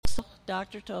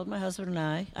doctor told my husband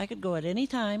and I could go at any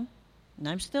time, and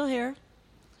I'm still here.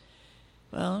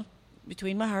 Well,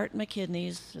 between my heart and my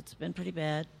kidneys, it's been pretty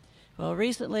bad. Well,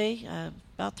 recently,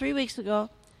 about 3 weeks ago,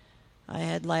 I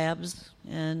had labs,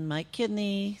 and my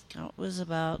kidney count was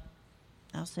about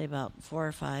 4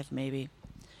 or 5 maybe.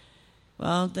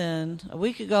 Well, then a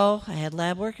week ago, I had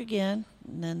lab work again,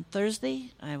 and then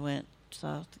Thursday, I went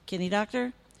saw the kidney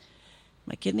doctor.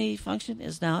 My kidney function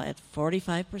is now at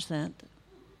 45%,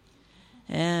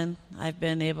 and I've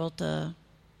been able to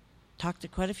talk to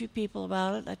quite a few people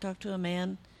about it. I talked to a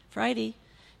man Friday.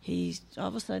 All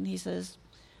of a sudden he says,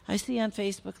 I see on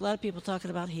Facebook a lot of people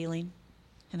talking about healing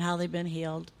and how they've been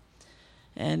healed.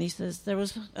 And he says there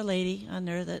was a lady on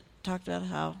there that talked about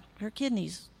how her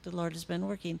kidneys, the Lord has been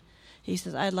working. He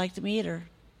says, I'd like to meet her.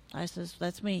 I says,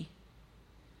 that's me.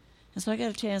 And so I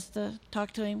got a chance to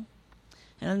talk to him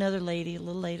and another lady a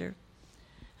little later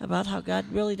about how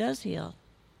God really does heal.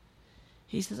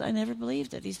 He says, I never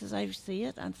believed it. He says, I see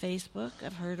it on Facebook.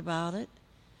 I've heard about it.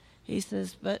 He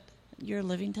says, but you're a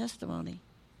living testimony.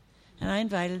 And I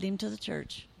invited him to the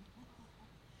church.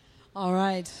 All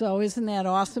right, so isn't that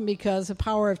awesome? Because the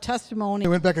power of testimony.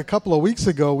 We went back a couple of weeks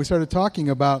ago. We started talking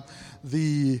about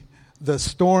the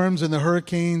storms and the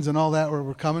hurricanes and all that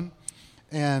were coming,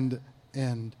 and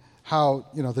how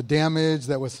the damage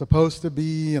that was supposed to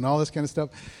be and all this kind of stuff.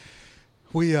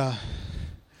 We live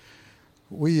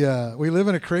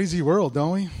in a crazy world,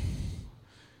 don't we?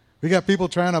 We got people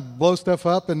trying to blow stuff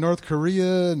up in North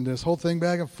Korea and this whole thing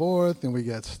back and forth, and we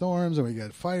got storms and we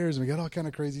got fires and we got all kind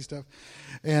of crazy stuff.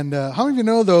 And how many of you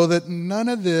know, though, that none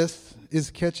of this is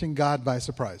catching God by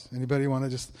surprise? Anybody want to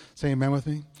just say amen with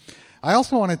me? I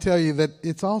also want to tell you that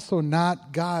it's also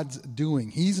not God's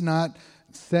doing. He's not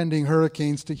sending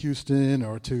hurricanes to Houston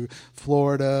or to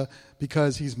Florida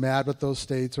because he's mad with those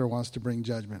states or wants to bring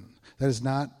judgment. That is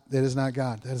not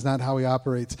God. That is not how he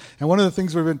operates. And one of the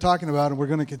things we've been talking about, and we're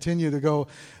going to continue to go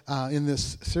in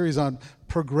this series on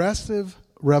progressive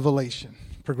revelation.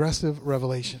 Progressive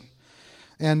revelation.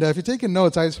 And if you're taking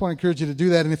notes, I just want to encourage you to do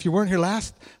that. And if you weren't here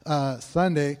last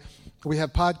Sunday, we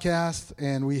have podcasts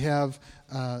and we have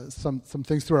some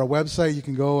things through our website you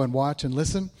can go and watch and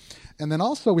listen. And then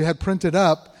also we had printed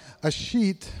up a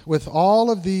sheet with all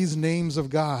of these names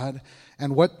of God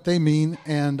and what they mean,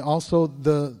 and also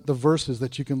the verses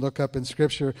that you can look up in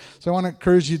Scripture. So I want to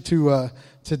encourage you to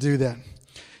do that.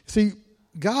 See,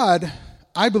 God,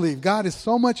 I believe God is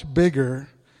so much bigger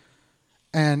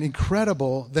and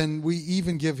incredible than we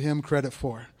even give him credit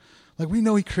for. Like, we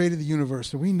know he created the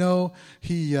universe, and we know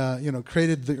he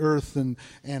created the earth and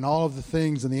all of the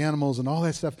things and the animals and all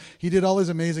that stuff. He did all these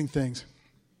amazing things.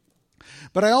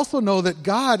 But I also know that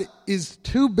God is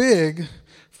too big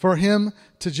for him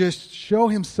to just show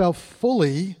himself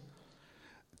fully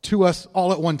to us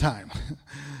all at one time.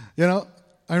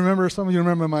 I remember, some of you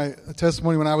remember my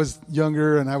testimony when I was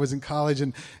younger and I was in college,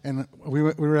 and we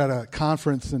were at a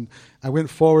conference, and I went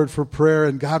forward for prayer,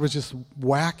 and God was just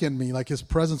whacking me, like his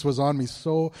presence was on me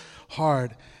so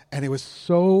hard, and it was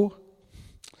so,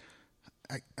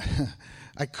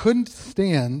 I couldn't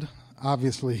stand,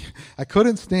 obviously. I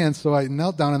couldn't stand, so I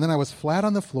knelt down, and then I was flat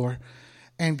on the floor.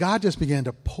 And God just began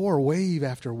to pour wave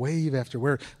after wave after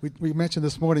wave. We mentioned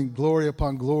this morning glory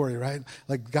upon glory, right?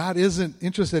 Like, God isn't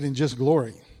interested in just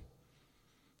glory.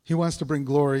 He wants to bring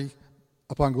glory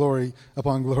upon glory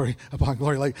upon glory upon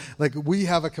glory. Like we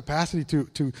have a capacity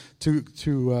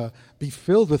to be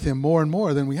filled with him more and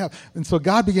more than we have. And so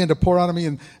God began to pour out of me,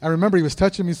 and I remember he was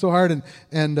touching me so hard,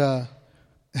 and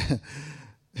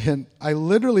I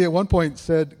literally at one point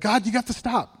said, God, you got to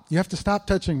stop. You have to stop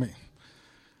touching me.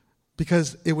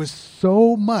 Because it was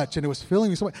so much, and it was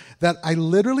filling me so much, that I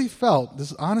literally felt,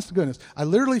 this is honest to goodness, I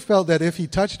literally felt that if he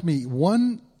touched me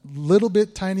one little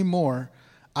bit tiny more,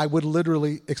 I would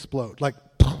literally explode. Like,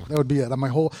 that would be it.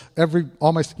 All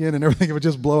my skin and everything, it would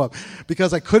just blow up.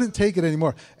 Because I couldn't take it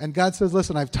anymore. And God says,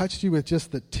 listen, I've touched you with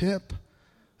just the tip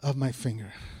of my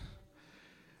finger.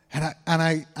 And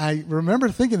I remember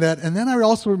thinking that, and then I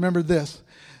also remembered this,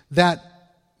 that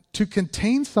to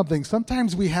contain something,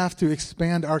 sometimes we have to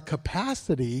expand our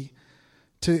capacity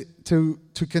to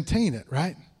contain it,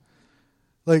 right?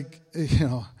 Like, this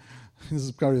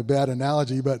is probably a bad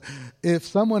analogy, but if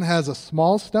someone has a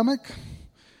small stomach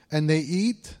and they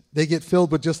eat, they get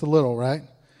filled with just a little, right?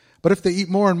 But if they eat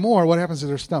more and more, what happens to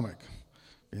their stomach?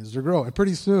 It begins to grow. And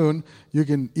pretty soon, you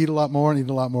can eat a lot more and eat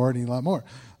a lot more and eat a lot more.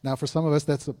 Now, for some of us,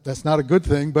 that's not a good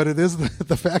thing, but it is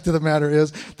the fact of the matter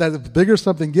is that the bigger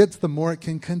something gets, the more it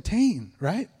can contain,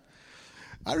 right?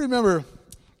 I remember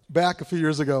back a few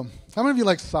years ago, how many of you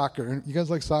like soccer? You guys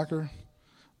like soccer?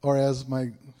 or as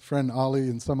my friend Ollie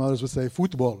and some others would say,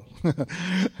 football,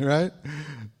 right?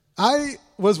 I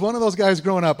was one of those guys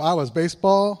growing up. I was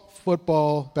baseball,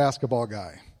 football, basketball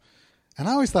guy. And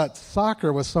I always thought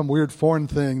soccer was some weird foreign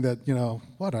thing that,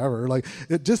 whatever. Like,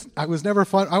 I was never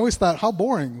fun. I always thought, how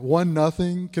boring.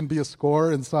 1-0 can be a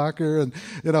score in soccer and,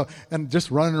 and just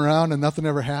running around and nothing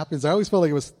ever happens. I always felt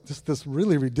like it was just this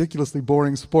really ridiculously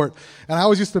boring sport. And I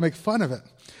always used to make fun of it.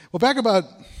 Well, back about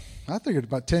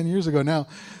 10 years ago now,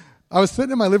 I was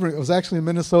sitting in my living room. It was actually in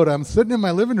Minnesota. I'm sitting in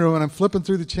my living room, and I'm flipping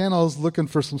through the channels looking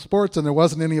for some sports, and there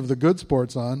wasn't any of the good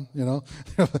sports on,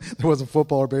 There wasn't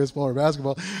football or baseball or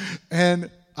basketball.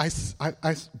 And I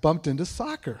bumped into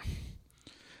soccer.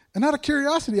 And out of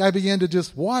curiosity, I began to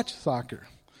just watch soccer.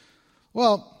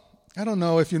 Well, I don't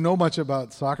know if you know much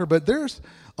about soccer, but there's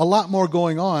a lot more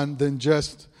going on than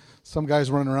just some guys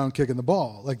running around kicking the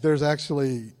ball. Like, there's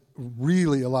actually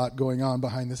really a lot going on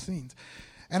behind the scenes.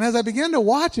 And as I began to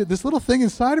watch it, this little thing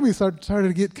inside of me started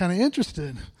to get kind of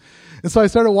interested. And so I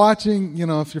started watching,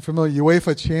 if you're familiar,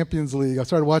 UEFA Champions League. I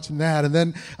started watching that. And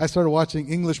then I started watching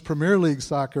English Premier League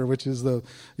soccer, which is like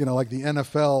the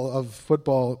NFL of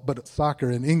football, but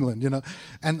soccer in England,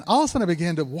 And all of a sudden I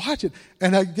began to watch it.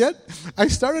 And I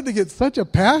started to get such a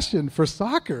passion for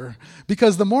soccer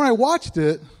because the more I watched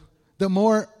it, the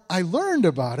more I learned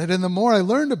about it. And the more I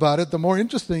learned about it, the more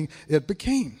interesting it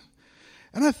became.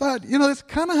 And I thought, that's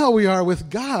kind of how we are with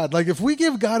God. Like, if we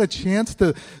give God a chance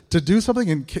to do something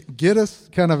and get us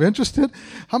kind of interested,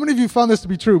 how many of you found this to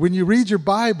be true? When you read your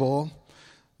Bible,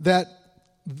 that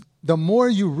the more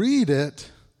you read it,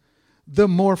 the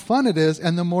more fun it is,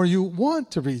 and the more you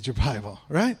want to read your Bible,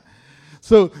 right?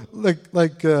 So, like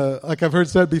I've heard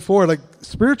said before, like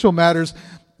spiritual matters,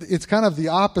 it's kind of the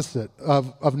opposite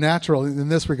of natural in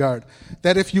this regard.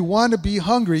 That if you want to be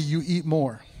hungry, you eat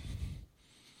more.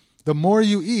 The more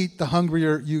you eat, the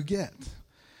hungrier you get.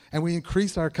 And we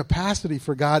increase our capacity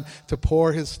for God to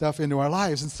pour his stuff into our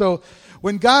lives. And so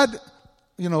when God,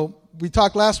 we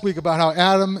talked last week about how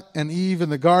Adam and Eve in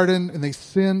the garden, and they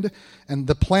sinned, and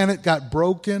the planet got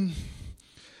broken,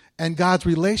 and God's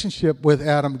relationship with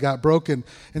Adam got broken.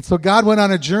 And so God went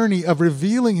on a journey of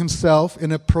revealing himself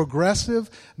in a progressive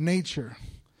nature.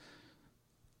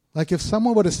 Like if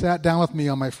someone would have sat down with me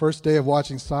on my first day of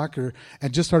watching soccer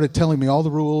and just started telling me all the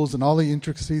rules and all the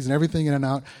intricacies and everything in and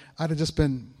out, I'd have just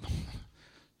been,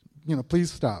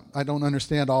 please stop. I don't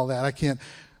understand all that. I can't.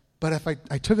 But if I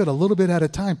took it a little bit at a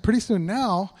time, pretty soon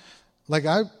now,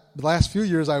 the last few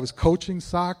years I was coaching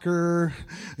soccer,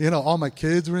 all my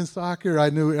kids were in soccer.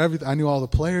 I knew everything. I knew all the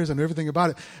players. I knew everything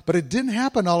about it. But it didn't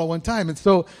happen all at one time. And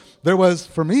so there was,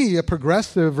 for me, a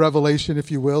progressive revelation,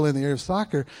 if you will, in the area of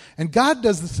soccer. And God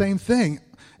does the same thing.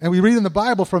 And we read in the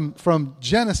Bible from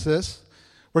Genesis,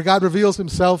 where God reveals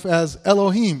himself as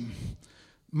Elohim,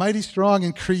 mighty, strong,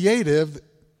 and creative.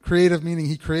 Creative meaning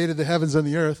he created the heavens and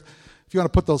the earth. If you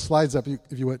want to put those slides up,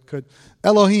 if you could.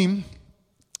 Elohim,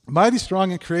 mighty,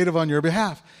 strong, and creative on your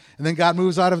behalf. And then God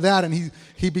moves out of that, and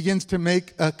he begins to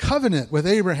make a covenant with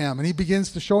Abraham, and he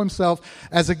begins to show himself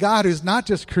as a God who's not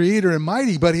just creator and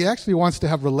mighty, but he actually wants to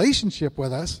have relationship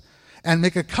with us and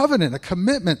make a covenant, a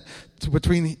commitment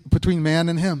between man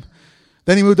and him.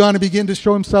 Then he moved on to begin to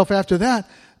show himself after that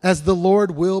as the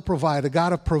Lord will provide, a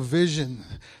God of provision,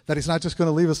 that he's not just going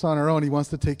to leave us on our own. He wants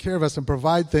to take care of us and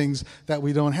provide things that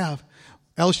we don't have.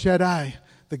 El Shaddai,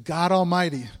 the God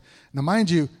Almighty. Now, mind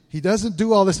you, he doesn't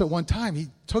do all this at one time. He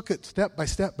took it step by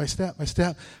step by step by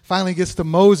step. Finally gets to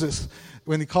Moses.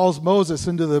 When he calls Moses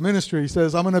into the ministry, he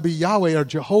says, I'm going to be Yahweh or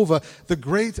Jehovah, the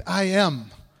great I am.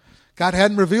 God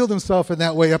hadn't revealed himself in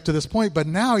that way up to this point, but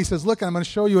now he says, look, I'm going to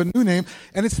show you a new name,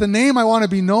 and it's the name I want to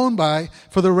be known by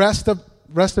for the rest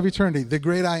of eternity, the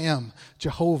great I am,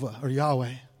 Jehovah or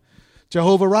Yahweh.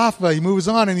 Jehovah Rapha, he moves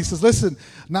on and he says, listen,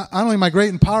 not only am I great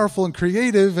and powerful and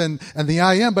creative and the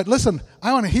I am, but listen,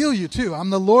 I want to heal you too. I'm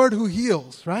the Lord who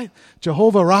heals, right?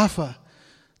 Jehovah Rapha.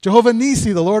 Jehovah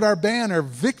Nisi, the Lord our banner,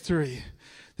 victory.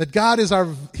 That God is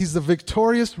he's the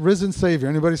victorious risen Savior.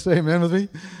 Anybody say amen with me?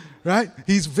 Right?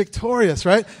 He's victorious,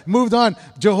 right? Moved on.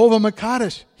 Jehovah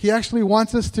Makadesh. He actually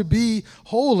wants us to be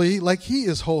holy like he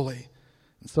is holy.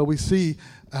 And so we see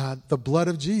the blood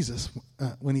of Jesus,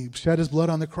 when he shed his blood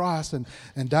on the cross and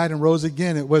died and rose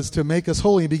again, it was to make us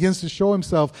holy. He begins to show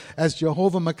himself as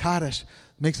Jehovah Makadesh,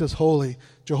 makes us holy.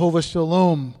 Jehovah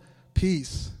Shalom,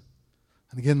 peace.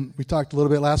 And again, we talked a little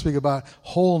bit last week about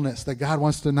wholeness, that God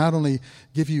wants to not only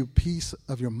give you peace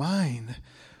of your mind,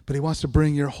 but he wants to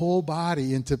bring your whole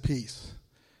body into peace.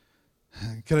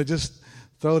 Can I just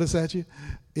throw this at you?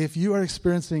 If you are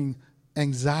experiencing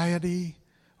anxiety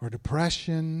or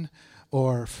depression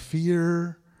or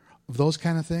fear of those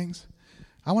kind of things,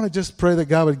 I want to just pray that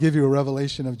God would give you a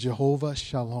revelation of Jehovah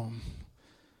Shalom,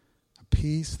 a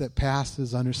peace that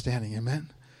passes understanding. Amen?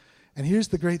 And here's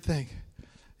the great thing.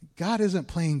 God isn't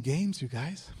playing games, you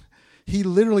guys. He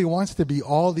literally wants to be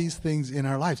all these things in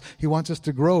our lives. He wants us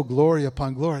to grow glory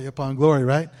upon glory upon glory,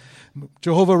 right?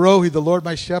 Jehovah Rohi, the Lord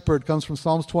my shepherd, comes from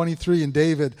Psalms 23 and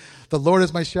David. The Lord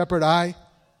is my shepherd, I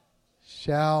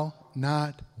shall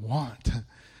not want.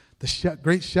 The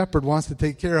great shepherd wants to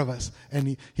take care of us,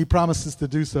 and he promises to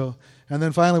do so. And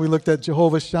then finally we looked at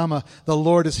Jehovah Shammah. The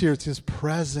Lord is here. It's his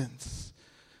presence,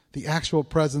 the actual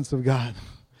presence of God.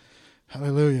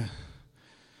 Hallelujah.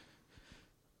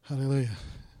 Hallelujah.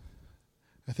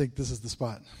 I think this is the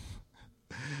spot.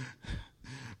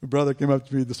 My brother came up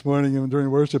to me this morning and during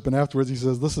worship, and afterwards he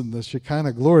says, listen, the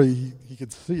Shekinah glory, he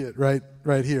could see it right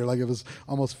here, like it was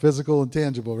almost physical and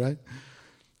tangible, right?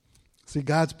 See,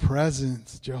 God's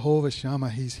presence, Jehovah Shammah,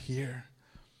 he's here.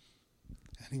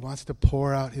 And he wants to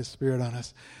pour out his Spirit on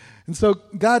us. And so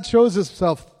God shows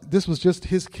himself, this was just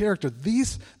his character.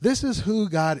 This is who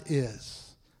God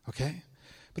is, okay?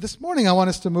 But this morning I want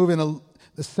us to move in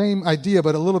the same idea,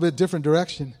 but a little bit different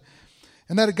direction.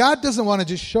 And that God doesn't want to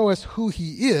just show us who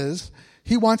he is.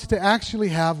 He wants to actually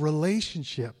have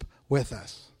relationship with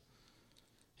us.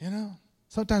 You know,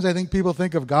 sometimes I think people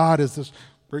think of God as this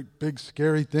great big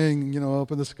scary thing, up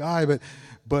in the sky,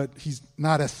 but he's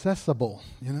not accessible,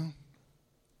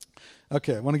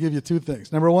 Okay, I want to give you two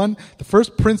things. Number one, the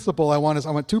first principle I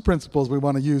want two principles we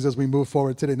want to use as we move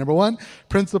forward today. Number one,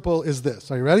 principle is this.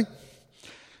 Are you ready?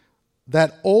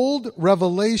 That old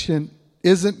revelation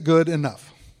isn't good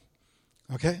enough.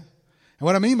 Okay? And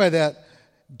what I mean by that,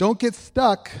 don't get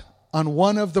stuck on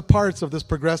one of the parts of this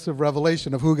progressive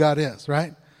revelation of who God is,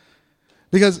 right?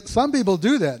 Because some people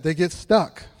do that. They get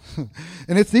stuck.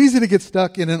 And it's easy to get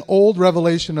stuck in an old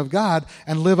revelation of God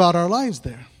and live out our lives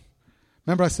there.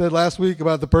 Remember I said last week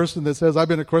about the person that says, I've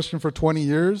been a Christian for 20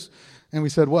 years? And we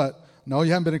said, what? No,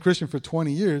 you haven't been a Christian for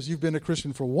 20 years. You've been a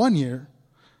Christian for 1 year,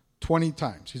 20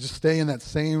 times. You just stay in that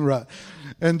same rut.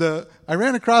 And I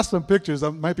ran across some pictures.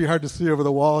 It might be hard to see over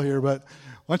the wall here, but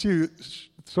why don't you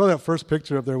throw that first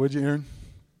picture up there, would you, Aaron?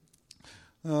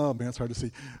 Oh, man, it's hard to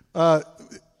see.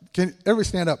 Can everybody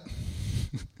stand up?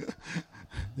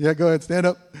 Yeah, go ahead, stand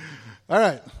up. All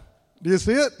right. Do you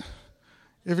see it?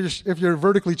 If you're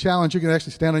vertically challenged, you can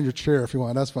actually stand on your chair if you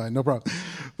want. That's fine, no problem.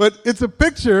 But it's a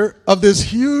picture of this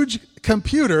huge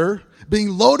computer being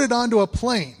loaded onto a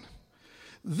plane.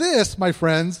 This, my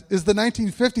friends, is the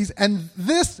 1950s, and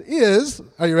this is,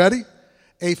 are you ready?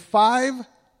 A 5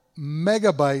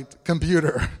 megabyte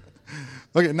computer.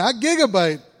 Okay, not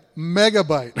gigabyte,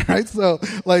 megabyte, right? So,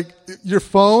 like, your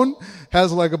phone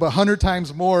has like about 100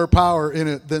 times more power in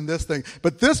it than this thing.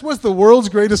 But this was the world's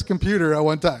greatest computer at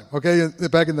one time, okay?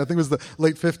 Back in, I think it was the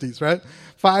late 50s, right?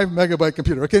 5 megabyte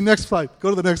computer. Okay, next slide. Go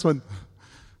to the next one.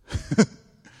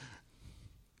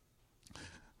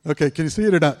 Okay, can you see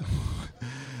it or not?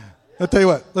 I'll tell you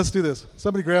what, let's do this.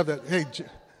 Somebody grab that. Hey,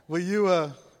 will you,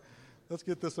 let's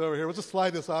get this over here. We'll just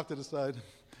slide this off to the side.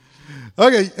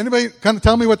 Okay, anybody kind of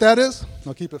tell me what that is?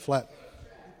 I'll keep it flat.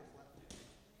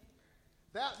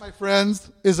 That, my friends,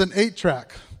 is an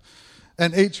 8-track.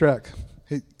 An 8-track.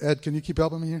 Hey, Ed, can you keep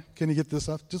helping me here? Can you get this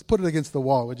off? Just put it against the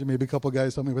wall, would you? Maybe a couple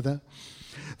guys help me with that.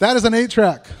 That is an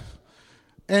 8-track.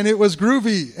 And it was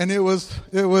groovy, and it was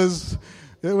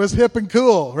hip and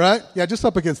cool, right? Yeah, just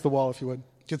up against the wall if you would.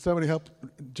 Can somebody help?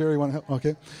 Jerry, want to help?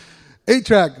 Okay.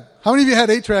 8-track. How many of you had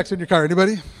 8-tracks in your car?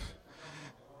 Anybody?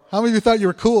 How many of you thought you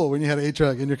were cool when you had an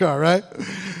 8-track in your car, right?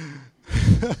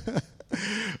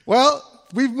 Well,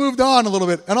 we've moved on a little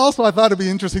bit. And also I thought it'd be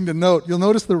interesting to note, you'll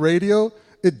notice the radio,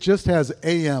 it just has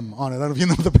AM on it. I don't know if you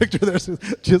know the picture there, it's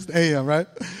just AM, right?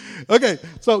 Okay,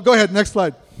 so go ahead, next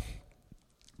slide.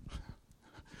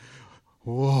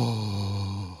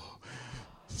 Whoa.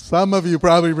 Some of you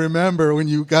probably remember when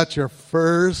you got your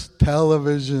first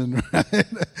television, right?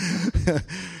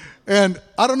 And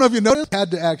I don't know if you noticed, I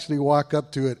had to actually walk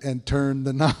up to it and turn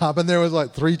the knob, and there was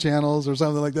like 3 channels or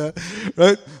something like that,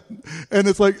 right? And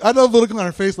it's like, I love the look on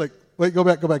her face like, wait, go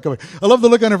back. I love the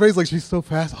look on her face like she's so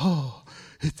fast. Oh,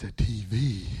 it's a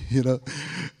TV,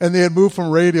 And they had moved from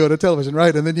radio to television,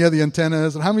 right? And then you had the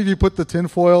antennas. And how many of you put the tin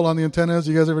foil on the antennas?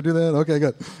 You guys ever do that? Okay,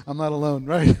 good. I'm not alone,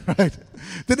 right?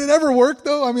 Did it ever work,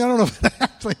 though? I mean, I don't know if it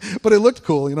actually, but it looked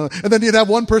cool, And then you'd have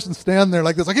one person stand there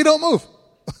like this, like, hey, don't move.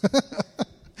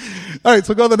 All right,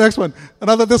 so go to the next one. And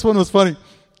I thought this one was funny.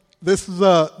 This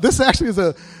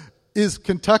actually is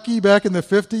Kentucky back in the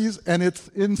 50s, and it's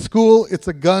in school. It's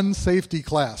a gun safety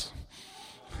class.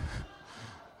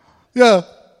 Yeah,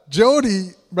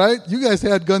 Jody, right? You guys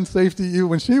had gun safety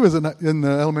when she was in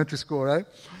elementary school, right?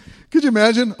 Could you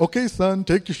imagine? Okay, son,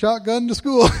 take your shotgun to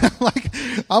school. Like,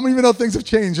 I don't even know if things have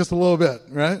changed just a little bit,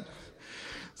 right?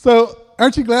 So,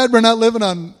 aren't you glad we're not living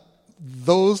on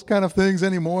those kind of things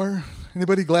anymore?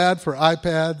 Anybody glad for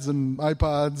iPads and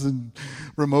iPods and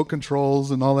remote controls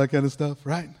and all that kind of stuff,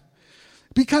 right?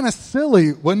 It'd be kind of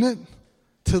silly, wouldn't it,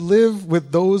 to live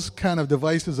with those kind of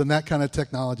devices and that kind of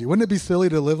technology? Wouldn't it be silly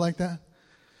to live like that?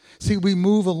 See, we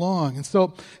move along. And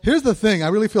so here's the thing. I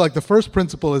really feel like the first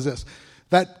principle is this,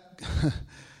 that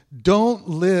don't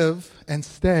live and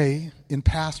stay in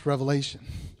past revelation.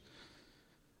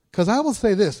 Because I will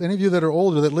say this, any of you that are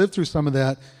older that lived through some of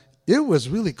that, it was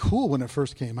really cool when it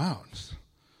first came out.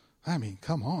 I mean,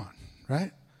 come on,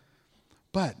 right?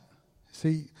 But,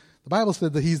 see, the Bible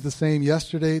said that he's the same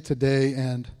yesterday, today,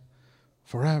 and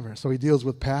forever. So he deals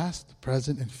with past,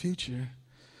 present, and future.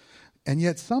 And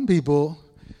yet some people,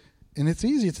 and it's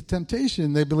easy, it's a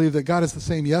temptation, they believe that God is the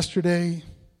same yesterday,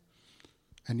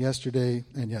 and yesterday,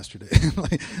 and yesterday.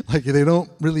 like they don't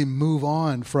really move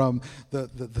on from the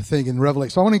thing in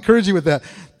Revelation. So I want to encourage you with that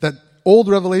old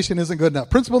revelation isn't good enough.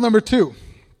 Principle number two,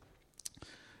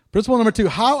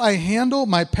 how I handle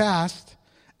my past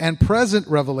and present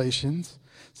revelations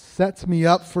sets me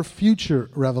up for future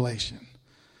revelation.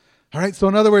 All right, so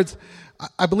in other words,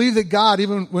 I believe that God,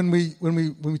 even when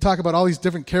we talk about all these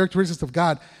different characteristics of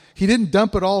God, he didn't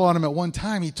dump it all on him at one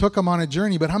time. He took him on a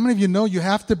journey. But how many of you know you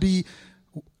have to be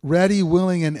ready,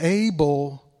 willing, and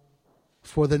able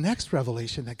for the next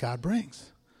revelation that God brings?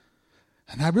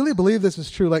 And I really believe this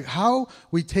is true. Like how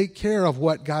we take care of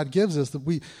what God gives us. That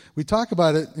we talk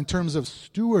about it in terms of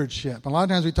stewardship. A lot of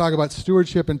times we talk about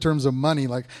stewardship in terms of money.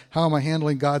 Like how am I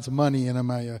handling God's money? And am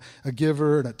I a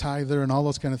giver and a tither and all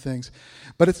those kind of things.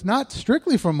 But it's not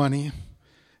strictly for money.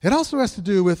 It also has to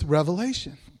do with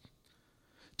revelation.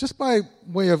 Just by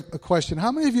way of a question,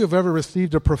 how many of you have ever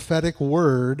received a prophetic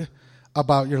word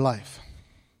about your life?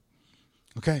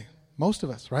 Okay, most of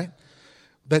us, right?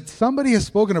 That somebody has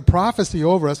spoken a prophecy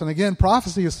over us. And again,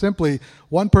 prophecy is simply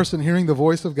one person hearing the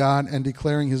voice of God and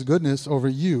declaring his goodness over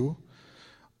you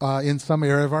in some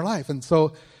area of our life. And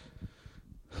so,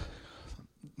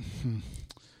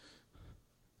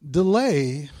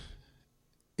 delay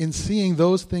in seeing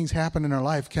those things happen in our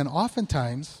life can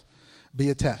oftentimes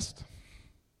be a test.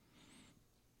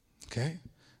 Okay?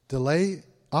 Delay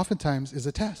oftentimes is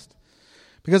a test.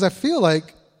 Because I feel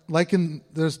like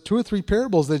there's 2 or 3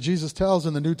 parables that Jesus tells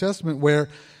in the New Testament where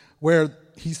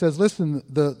he says, listen,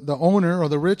 the owner or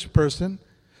the rich person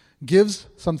gives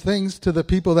some things to the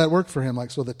people that work for him. Like,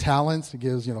 so the talents, he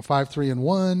gives, 5, 3, and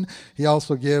 1. He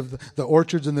also gives the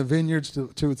orchards and the vineyards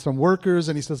to some workers.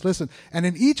 And he says, listen, and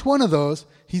in each one of those,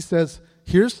 he says,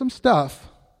 here's some stuff.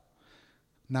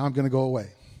 Now I'm going to go away.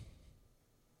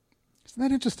 Isn't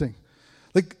that interesting?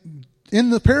 Like in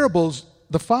the parables,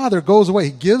 the father goes away.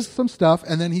 He gives some stuff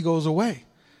and then he goes away.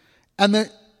 And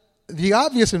the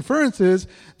obvious inference is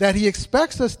that he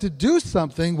expects us to do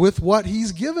something with what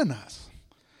he's given us.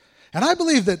 And I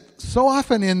believe that so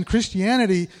often in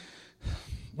Christianity,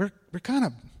 we're kind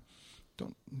of,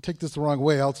 don't take this the wrong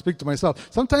way, I'll speak to myself.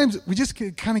 Sometimes we just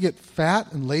kind of get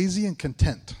fat and lazy and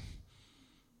content.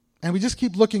 And we just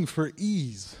keep looking for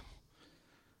ease.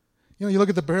 You look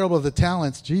at the parable of the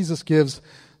talents, Jesus gives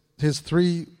his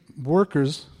 3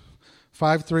 workers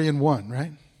 5, 3, and 1,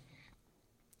 right?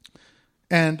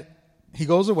 And he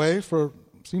goes away for,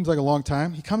 seems like a long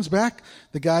time. He comes back.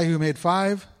 The guy who made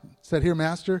 5 said, here,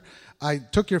 master, I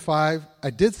took your 5.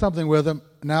 I did something with them.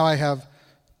 Now I have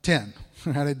 10.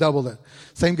 And I doubled it.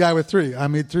 Same guy with 3. I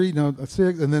made 3,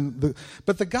 6. And then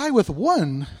but the guy with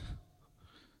 1,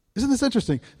 isn't this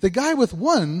interesting? The guy with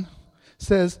 1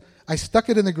 says, I stuck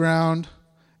it in the ground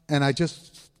and I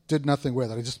just did nothing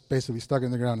with it. I just basically stuck it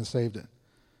in the ground and saved it.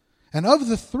 And of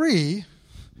the 3,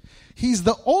 he's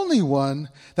the only one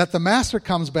that the master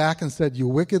comes back and said, you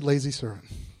wicked, lazy servant.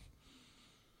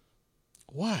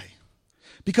 Why?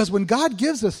 Because when God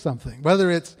gives us something, whether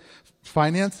it's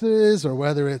finances or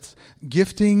whether it's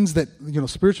giftings that,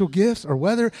 spiritual gifts, or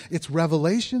whether it's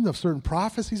revelation of certain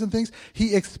prophecies and things,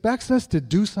 he expects us to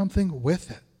do something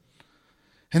with it.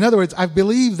 In other words, I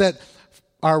believe that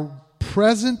our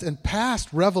present and past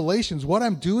revelations, what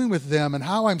I'm doing with them and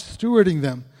how I'm stewarding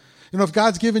them. If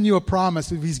God's given you a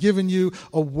promise, if he's given you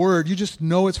a word, you just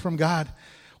know it's from God.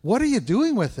 What are you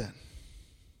doing with it?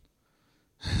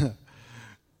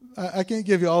 I can't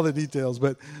give you all the details,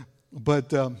 but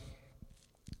 2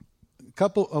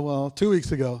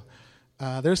 weeks ago,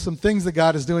 there's some things that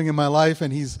God is doing in my life,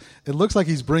 and it looks like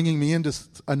he's bringing me into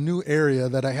a new area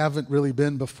that I haven't really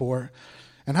been before.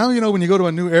 And how when you go to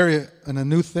a new area and a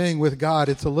new thing with God,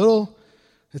 it's a little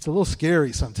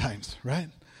scary sometimes, right?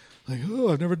 Like,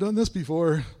 oh, I've never done this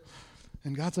before.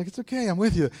 And God's like, it's okay, I'm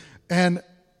with you. And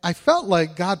I felt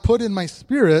like God put in my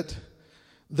spirit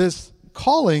this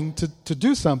calling to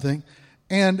do something.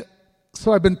 And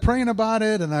so I've been praying about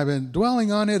it, and I've been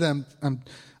dwelling on it.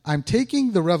 I'm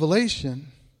taking the revelation,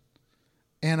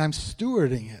 and I'm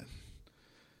stewarding it.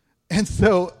 And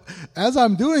so as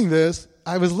I'm doing this,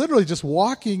 I was literally just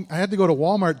walking. I had to go to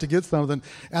Walmart to get something.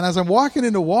 And as I'm walking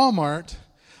into Walmart,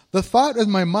 the thought in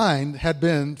my mind had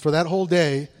been for that whole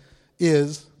day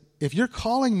is, if you're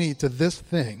calling me to this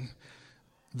thing,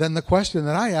 then the question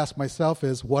that I ask myself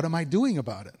is, what am I doing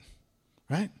about it?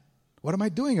 Right? What am I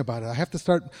doing about it? I have to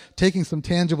start taking some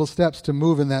tangible steps to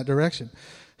move in that direction.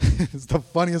 It's the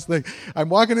funniest thing. I'm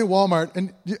walking in Walmart,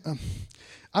 and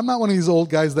I'm not one of these old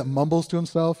guys that mumbles to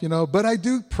himself, but I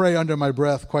do pray under my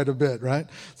breath quite a bit, right?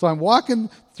 So I'm walking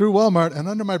through Walmart, and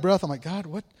under my breath, I'm like, God,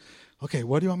 what do you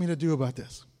want me to do about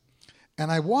this?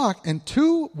 And I walk, and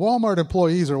 2 Walmart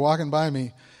employees are walking by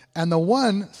me, and the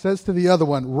one says to the other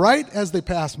one, right as they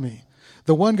pass me,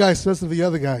 the one guy says to the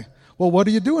other guy, well, what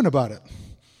are you doing about it?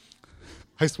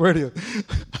 I swear to you.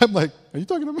 I'm like, are you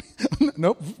talking to me?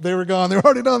 Nope, they were gone. They were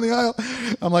already down the aisle.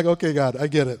 I'm like, okay, God, I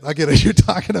get it. You're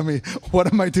talking to me. What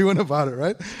am I doing about it,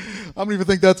 right? I don't even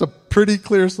think that's a pretty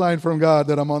clear sign from God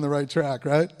that I'm on the right track,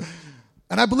 right?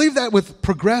 And I believe that with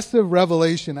progressive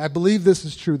revelation, I believe this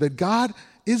is true, that God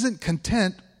isn't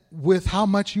content with how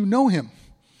much you know him.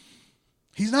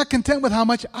 He's not content with how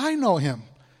much I know him.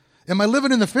 Am I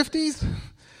living in the 50s?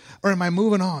 Or am I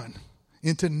moving on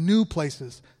into new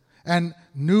places and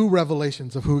new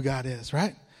revelations of who God is,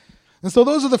 right? And so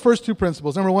those are the first 2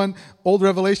 principles. Number 1, old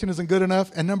revelation isn't good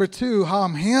enough. And number 2, how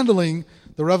I'm handling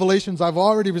the revelations I've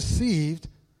already received.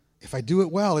 If I do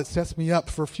it well, it sets me up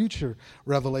for future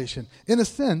revelation. In a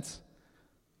sense,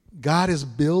 God is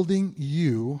building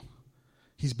you.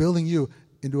 He's building you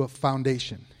into a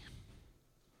foundation.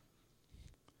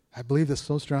 I believe this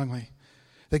so strongly.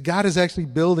 That God is actually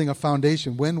building a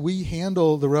foundation. When we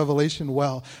handle the revelation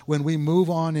well, when we move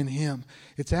on in him,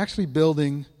 it's actually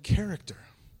building character.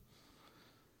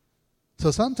 So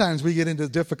sometimes we get into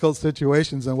difficult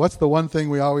situations, and what's the one thing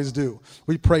we always do?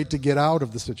 We pray to get out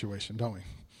of the situation, don't we?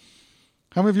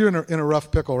 How many of you are in a rough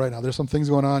pickle right now? There's some things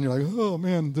going on. You're like, oh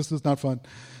man, this is not fun.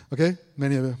 Okay?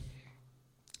 Many of you.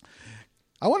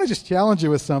 I want to just challenge you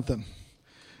with something.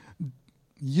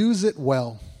 Use it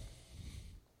well.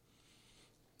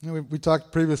 We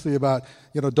talked previously about,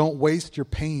 don't waste your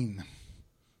pain.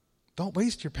 Don't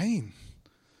waste your pain.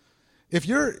 If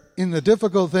you're in a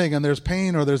difficult thing and there's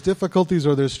pain or there's difficulties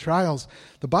or there's trials,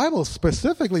 the Bible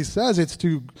specifically says it's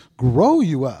to grow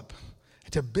you up,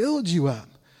 to build you up.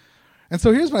 And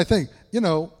so here's my thing.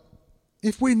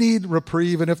 If we need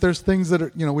reprieve and if there's things that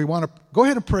are, we want to go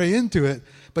ahead and pray into it,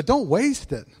 but don't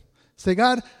waste it. Say,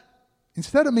 God,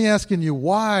 instead of me asking you,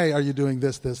 why are you doing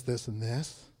this, this, this, and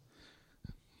this?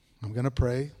 I'm going to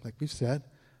pray, like we've said,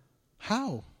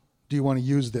 how do you want to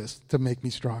use this to make me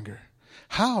stronger?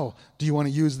 How do you want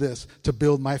to use this to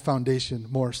build my foundation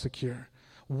more secure?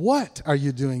 What are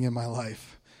you doing in my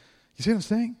life? You see what I'm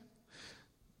saying?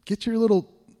 Get your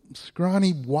little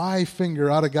scrawny why finger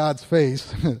out of God's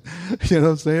face. You know what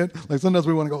I'm saying? Like sometimes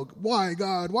we want to go, why,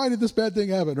 God? Why did this bad thing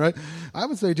happen, right? I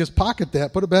would say just pocket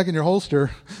that, put it back in your holster,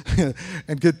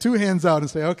 and get 2 hands out and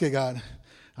say, okay, God,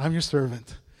 I'm your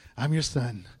servant. I'm your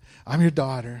son. I'm your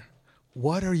daughter.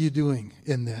 What are you doing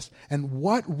in this? And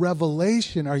what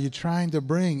revelation are you trying to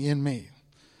bring in me?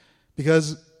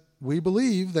 Because we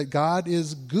believe that God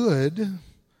is good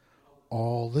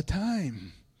all the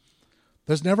time.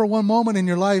 There's never one moment in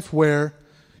your life where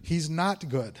he's not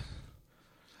good.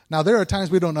 Now, there are times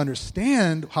we don't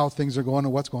understand how things are going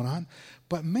and what's going on,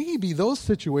 but maybe those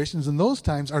situations and those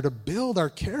times are to build our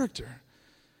character.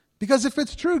 Because if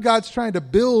it's true, God's trying to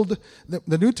build,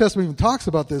 the New Testament even talks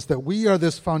about this, that we are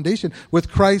this foundation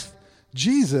with Christ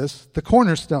Jesus, the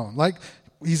cornerstone. Like,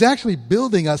 he's actually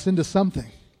building us into something.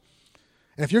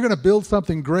 And if you're going to build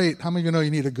something great, how many of you know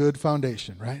you need a good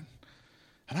foundation, right?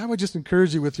 And I would just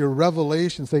encourage you with your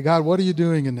revelation, say, God, what are you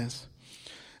doing in this?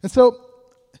 And so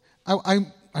I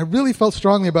really felt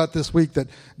strongly about this week that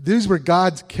these were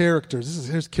God's characters. This is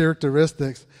his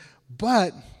characteristics.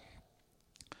 But,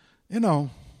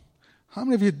 how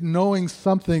many of you knowing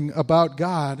something about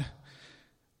God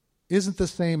isn't the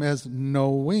same as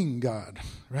knowing God,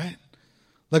 right?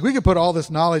 Like we can put all this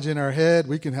knowledge in our head,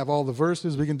 we can have all the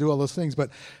verses, we can do all those things, but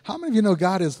how many of you know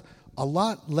God is a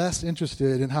lot less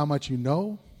interested in how much you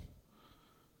know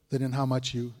than in how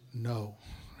much you know,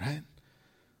 right?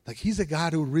 Like he's a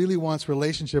God who really wants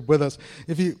relationship with us.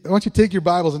 I want you to take your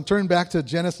Bibles and turn back to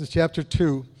Genesis chapter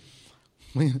 2.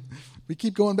 We We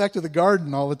keep going back to the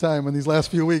garden all the time in these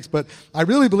last few weeks, but I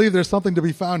really believe there's something to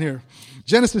be found here.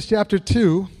 Genesis chapter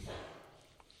 2,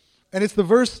 and it's the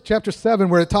verse, chapter 7,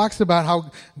 where it talks about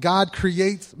how God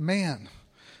creates man.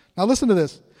 Now listen to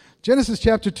this. Genesis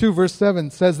chapter 2, verse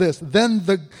 7 says this, Then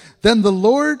the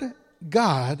Lord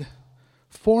God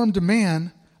formed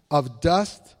man of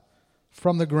dust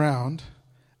from the ground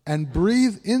and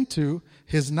breathed into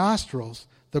his nostrils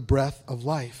the breath of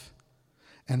life.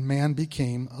 And man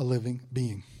became a living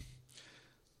being.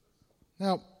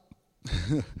 Now,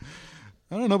 I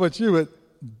don't know about you, but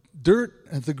dirt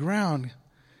at the ground,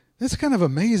 it's kind of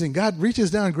amazing. God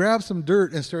reaches down, grabs some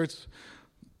dirt, and starts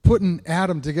putting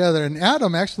Adam together. And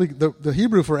Adam, actually, the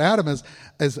Hebrew for Adam is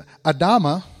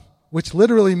Adama, which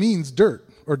literally means dirt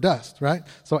or dust, right?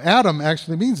 So Adam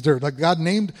actually means dirt. Like God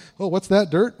named, oh, what's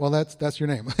that, dirt? Well, that's your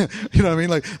name. You know what I mean?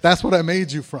 Like, that's what I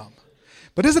made you from.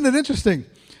 But isn't it interesting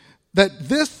that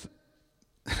this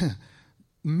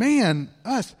man,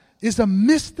 us, is a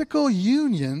mystical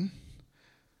union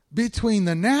between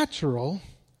the natural,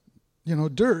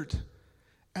 dirt,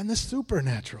 and the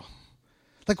supernatural.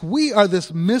 Like we are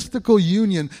this mystical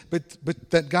union, but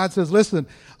that God says, listen,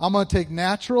 I'm going to take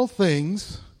natural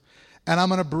things and I'm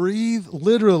going to breathe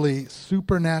literally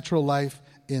supernatural life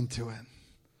into it.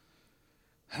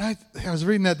 And I was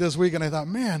reading that this week and I thought,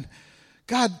 man,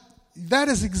 God, that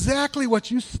is exactly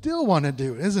what you still want to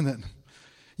do, isn't it?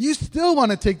 You still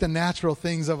want to take the natural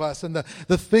things of us and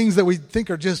the things that we think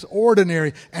are just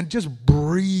ordinary and just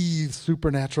breathe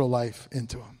supernatural life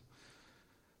into them.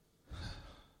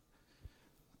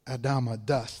 Adama,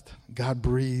 dust, God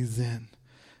breathes in,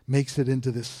 makes it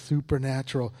into this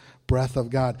supernatural breath of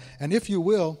God. And if you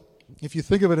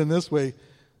think of it in this way,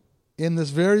 in this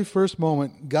very first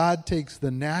moment, God takes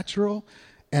the natural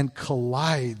and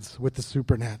collides with the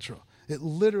supernatural. It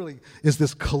literally is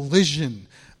this collision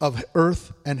of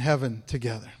earth and heaven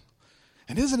together.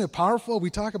 And isn't it powerful? We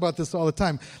talk about this all the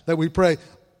time, that we pray.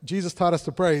 Jesus taught us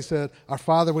to pray. He said, Our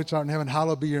Father which art in heaven,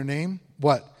 hallowed be your name.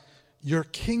 What? Your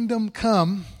kingdom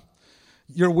come,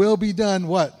 your will be done,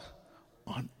 what?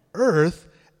 On earth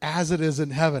as it is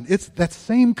in heaven. It's that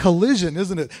same collision,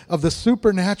 isn't it, of the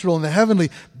supernatural and the heavenly,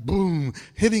 boom,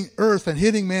 hitting earth and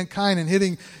hitting mankind and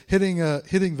hitting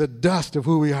the dust of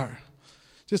who we are.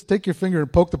 Just take your finger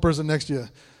and poke the person next to you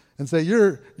and say,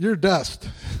 you're dust.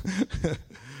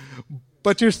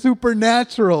 But you're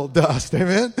supernatural dust,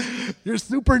 amen? You're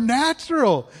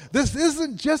supernatural. This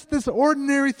isn't just this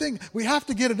ordinary thing. We have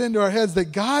to get it into our heads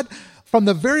that God, from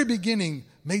the very beginning,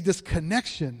 made this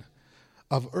connection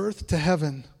of earth to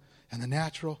heaven and the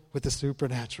natural with the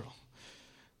supernatural.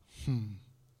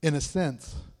 In a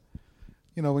sense,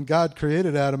 when God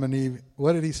created Adam and Eve,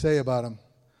 what did he say about them?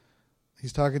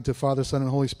 He's talking to Father, Son,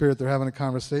 and Holy Spirit. They're having a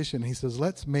conversation. He says,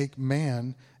 let's make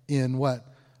man in what?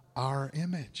 Our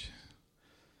image.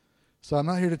 So I'm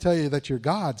not here to tell you that you're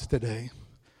gods today,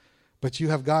 but you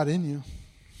have God in you.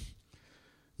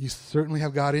 You certainly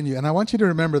have God in you. And I want you to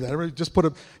remember that. Everybody just put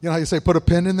how you say, put a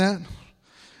pin in that?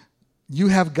 You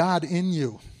have God in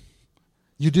you.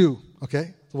 You do,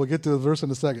 okay? So we'll get to the verse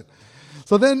in a second.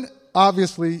 So then,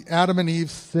 obviously, Adam and Eve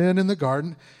sin in the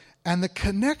garden, and the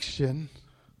connection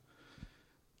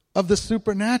of the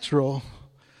supernatural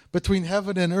between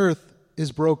heaven and earth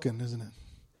is broken, isn't it?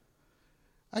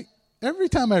 Every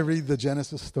time I read the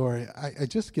Genesis story, I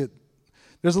just get,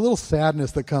 there's a little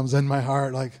sadness that comes in my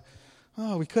heart, like,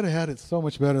 oh, we could have had it so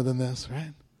much better than this,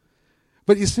 right?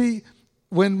 But you see,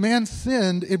 when man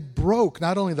sinned, it broke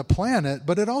not only the planet,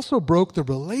 but it also broke the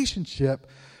relationship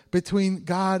between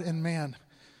God and man.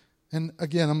 And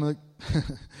again, I'm going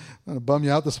to bum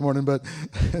you out this morning, but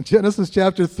Genesis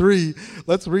chapter 3,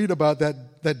 let's read about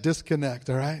that disconnect,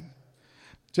 all right?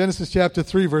 Genesis chapter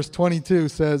 3, verse 22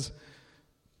 says,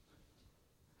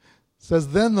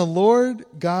 Then the Lord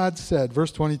God said,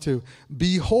 verse 22,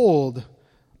 Behold,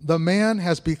 the man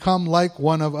has become like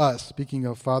one of us, speaking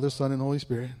of Father, Son, and Holy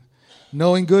Spirit,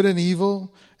 knowing good and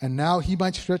evil, and now he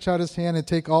might stretch out his hand and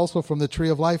take also from the tree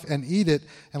of life and eat it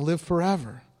and live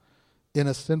forever in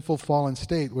a sinful fallen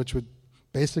state, which would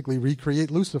basically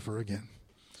recreate Lucifer again.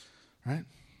 Right?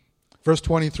 Verse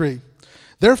 23.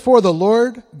 Therefore the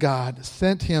Lord God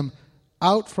sent him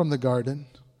out from the garden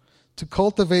to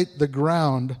cultivate the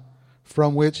ground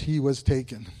from which he was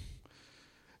taken.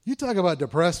 You talk about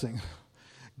depressing.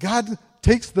 God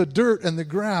takes the dirt and the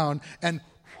ground and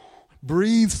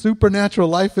breathes supernatural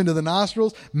life into the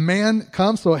nostrils. Man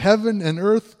comes, so heaven and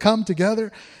earth come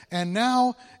together. And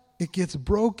now it gets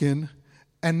broken.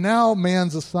 And now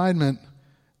man's assignment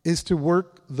is to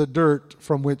work the dirt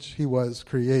from which he was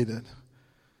created.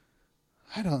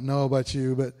 I don't know about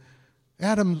you, but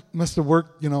Adam must have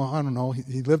worked, I don't know,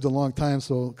 he lived a long time,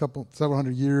 so several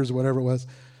hundred years or whatever it was.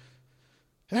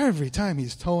 Every time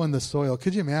he's towing the soil,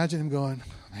 could you imagine him going,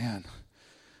 man,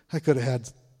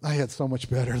 I had so much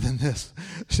better than this.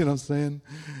 You know what I'm saying?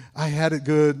 I had it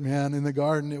good, man, in the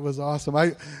garden. It was awesome.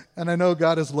 I know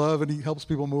God is love and he helps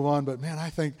people move on, but man, I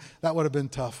think that would have been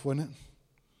tough, wouldn't it?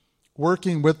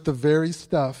 Working with the very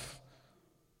stuff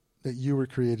that you were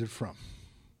created from.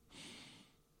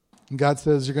 And God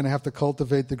says you're going to have to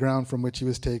cultivate the ground from which he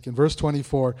was taken. Verse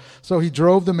 24, so he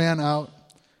drove the man out,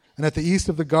 and at the east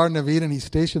of the Garden of Eden he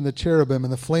stationed the cherubim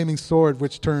and the flaming sword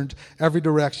which turned every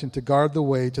direction to guard the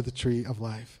way to the tree of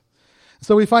life.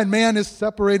 So we find man is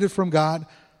separated from God,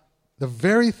 the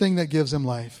very thing that gives him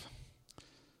life.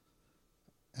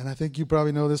 And I think you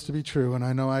probably know this to be true, and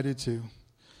I know I do too.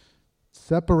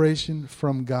 Separation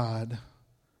from God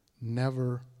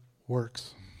never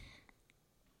works.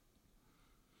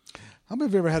 How many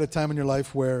of you ever had a time in your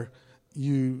life where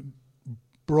you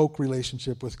broke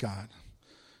relationship with God?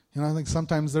 I think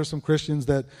sometimes there's some Christians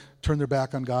that turn their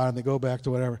back on God and they go back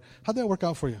to whatever. How'd that work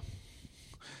out for you?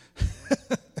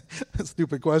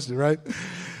 Stupid question, right?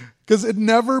 Because it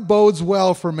never bodes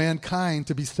well for mankind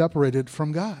to be separated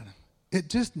from God. It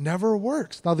just never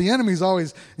works. Now, the enemy's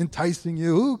always enticing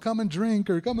you. Ooh, come and drink,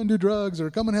 or come and do drugs,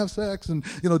 or come and have sex, and,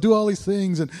 do all these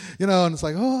things. And, and it's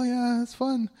like, oh, yeah, it's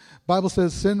fun. Bible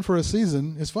says sin for a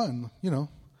season is fun,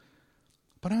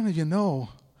 But how many of you know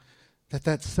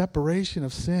that separation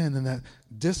of sin and that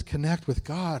disconnect with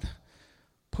God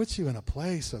puts you in a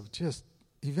place of just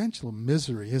eventual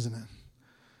misery, isn't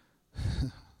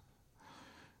it?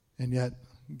 And yet,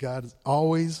 God is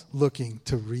always looking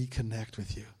to reconnect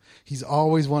with you. He's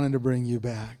always wanting to bring you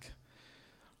back.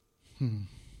 And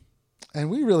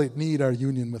we really need our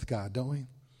union with God, don't we?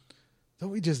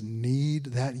 Don't we just need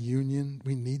that union?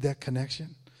 We need that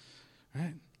connection,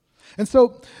 right? And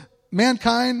so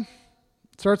mankind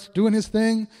starts doing his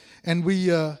thing, and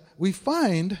we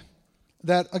find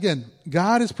that, again,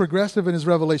 God is progressive in his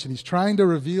revelation. He's trying to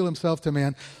reveal himself to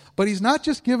man, but he's not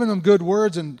just giving them good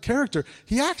words and character.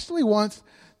 He actually wants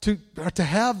to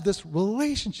have this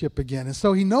relationship again. And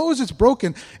so he knows it's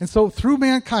broken. And so through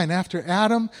mankind, after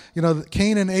Adam,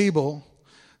 Cain and Abel,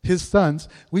 his sons,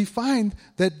 we find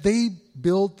that they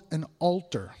build an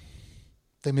altar.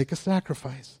 They make a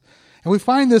sacrifice. And we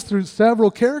find this through several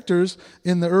characters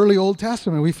in the early Old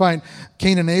Testament. We find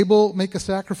Cain and Abel make a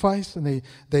sacrifice, and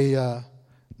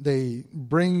they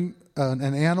bring an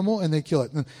animal and they kill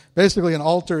it. And basically, an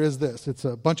altar is this. It's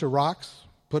a bunch of rocks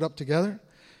put up together,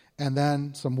 and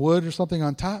then some wood or something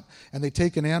on top, and they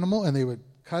take an animal and they would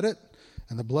cut it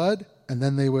and the blood, and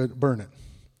then they would burn it.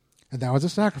 And that was a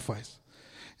sacrifice.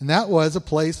 And that was a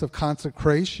place of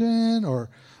consecration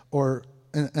or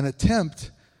an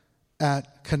attempt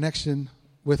at connection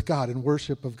with God and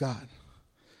worship of God.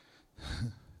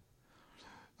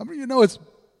 I mean, it's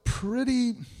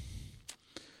pretty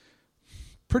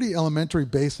elementary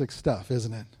basic stuff,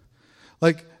 isn't it?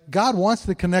 Like, God wants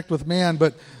to connect with man,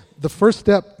 but the first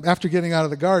step after getting out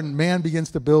of the garden, man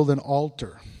begins to build an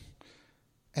altar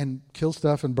and kill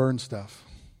stuff and burn stuff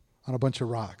on a bunch of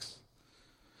rocks.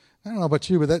 I don't know about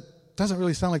you, but that doesn't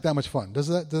really sound like that much fun. Does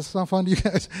it sound fun to you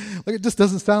guys? Like, it just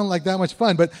doesn't sound like that much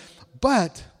fun.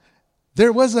 But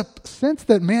there was a sense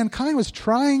that mankind was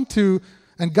trying to,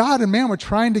 and God and man were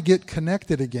trying to get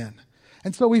connected again.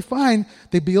 And so we find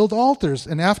they build altars.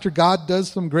 And after God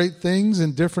does some great things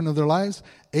in different of their lives,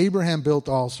 Abraham built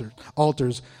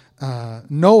altars.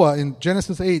 Noah, in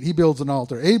Genesis 8, he builds an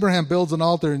altar. Abraham builds an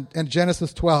altar in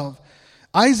Genesis 12.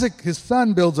 Isaac, his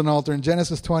son, builds an altar in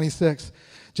Genesis 26.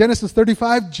 Genesis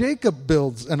 35, Jacob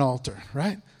builds an altar,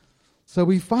 right? So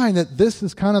we find that this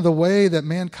is kind of the way that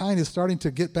mankind is starting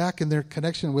to get back in their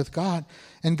connection with God.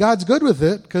 And God's good with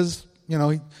it because,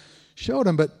 he showed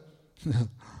him. But I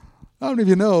don't know if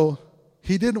you know,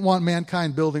 he didn't want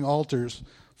mankind building altars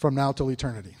from now till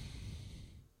eternity.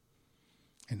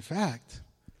 In fact,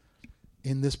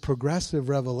 in this progressive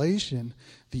revelation,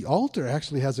 the altar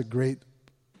actually has a great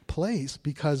place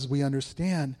because we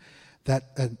understand that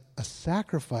a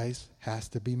sacrifice has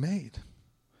to be made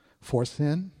for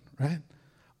sin, right,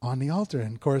 on the altar.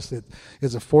 And, of course, it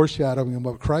is a foreshadowing of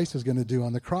what Christ is going to do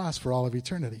on the cross for all of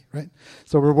eternity, right?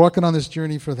 So we're walking on this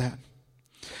journey for that.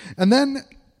 And then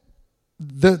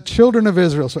the children of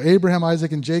Israel, so Abraham,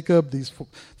 Isaac, and Jacob, these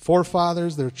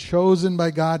forefathers, they're chosen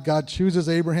by God. God chooses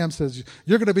Abraham, says,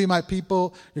 you're going to be my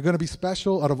people. You're going to be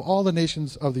special out of all the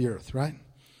nations of the earth, right?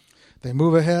 They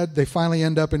move ahead. They finally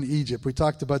end up in Egypt. We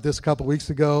talked about this a couple weeks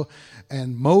ago.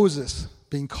 And Moses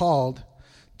being called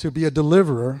to be a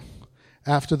deliverer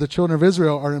after the children of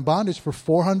Israel are in bondage for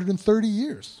 430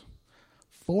 years.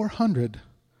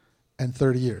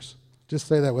 430 years. Just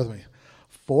say that with me.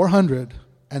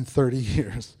 430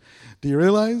 years. Do you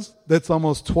realize that's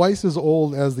almost twice as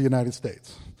old as the United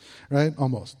States? Right?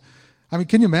 Almost. I mean,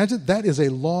 can you imagine? That is a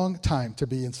long time to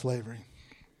be in slavery.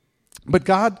 But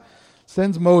God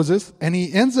sends Moses, and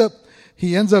he ends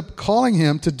up calling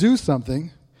him to do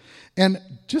something. And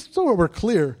just so we're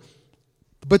clear,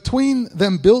 between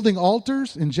them building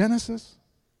altars in Genesis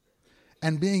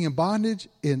and being in bondage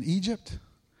in Egypt,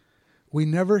 we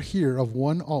never hear of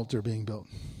one altar being built.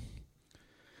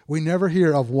 We never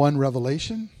hear of one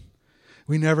revelation.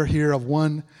 We never hear of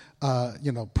one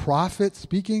prophet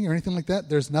speaking or anything like that.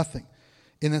 There's nothing.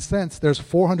 In a sense, there's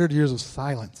 400 years of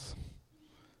silence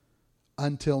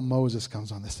until Moses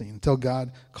comes on the scene, until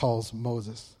God calls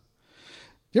Moses.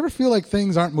 Do you ever feel like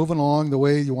things aren't moving along the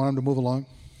way you want them to move along?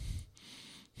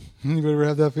 Anybody ever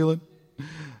have that feeling?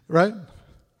 Right?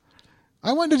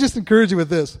 I wanted to just encourage you with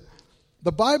this.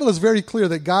 The Bible is very clear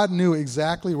that God knew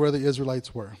exactly where the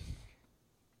Israelites were.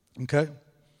 Okay?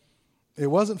 It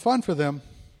wasn't fun for them,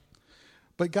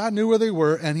 but God knew where they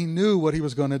were, and he knew what he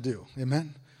was going to do.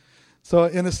 Amen? So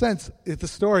in a sense, the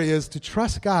story is to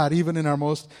trust God even in our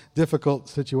most difficult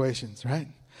situations, right?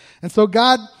 And so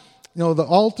God, the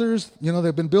altars,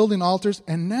 they've been building altars,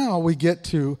 and now we get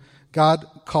to God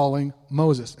calling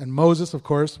Moses. And Moses, of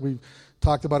course, we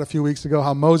talked about a few weeks ago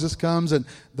how Moses comes and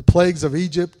the plagues of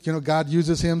Egypt, God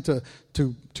uses him to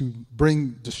bring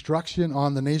destruction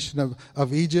on the nation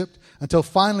of Egypt until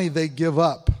finally they give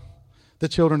up the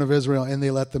children of Israel and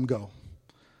they let them go.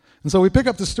 And so we pick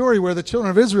up the story where the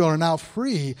children of Israel are now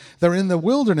free. They're in the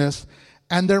wilderness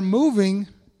and they're moving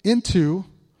into,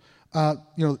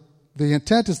 the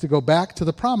intent is to go back to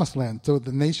the promised land, to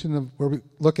the nation of where we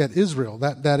look at Israel,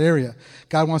 that area.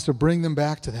 God wants to bring them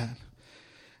back to that.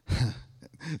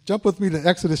 Jump with me to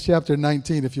Exodus chapter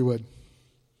 19, if you would.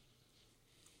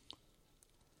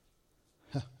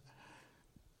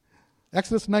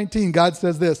 Exodus 19, God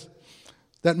says this,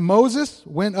 that Moses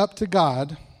went up to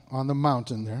God on the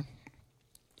mountain there,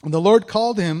 and the Lord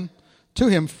called to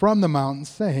him from the mountain,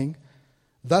 saying,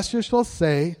 thus you shall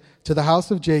say to the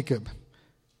house of Jacob,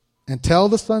 and tell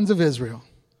the sons of Israel,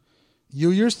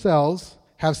 you yourselves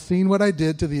have seen what I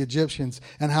did to the Egyptians,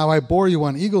 and how I bore you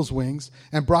on eagle's wings,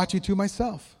 and brought you to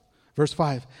myself. Verse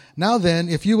 5, now then,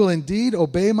 if you will indeed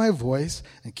obey my voice,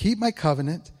 and keep my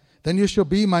covenant, then you shall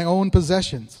be my own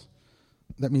possessions.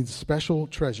 That means special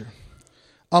treasure.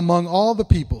 Among all the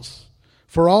peoples,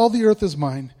 for all the earth is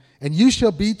mine, and you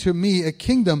shall be to me a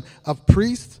kingdom of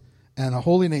priests and a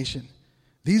holy nation.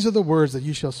 These are the words that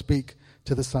you shall speak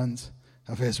to the sons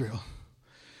of Israel.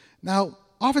 Now,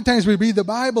 oftentimes we read the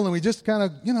Bible and we just kind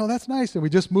of, that's nice, and we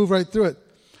just move right through it.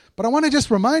 But I want to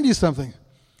just remind you something.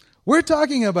 We're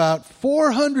talking about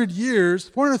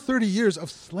 430 years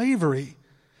of slavery,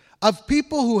 of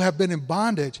people who have been in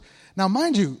bondage. Now,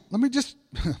 mind you,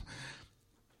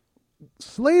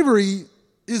 slavery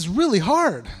is really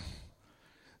hard.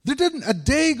 There didn't a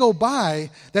day go by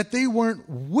that they weren't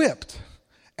whipped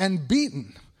and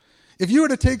beaten. If you were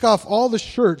to take off all the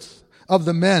shirts of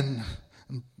the men,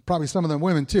 and probably some of them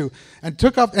women too, and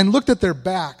took off and looked at their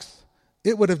backs,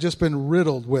 it would have just been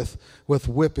riddled with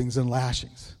whippings and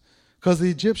lashings. Because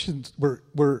the Egyptians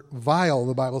were vile,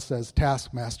 the Bible says,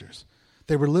 taskmasters.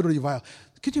 They were literally vile.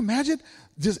 Could you imagine?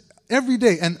 Just every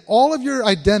day. And all of your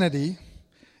identity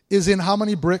is in how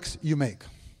many bricks you make.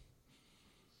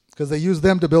 Because they use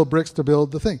them to build bricks to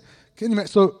build the thing. Can you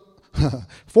imagine? So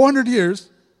 400 years,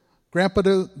 grandpa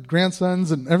to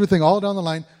grandsons and everything all down the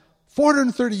line,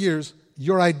 430 years,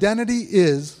 your identity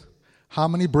is how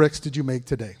many bricks did you make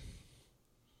today?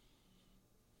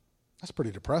 That's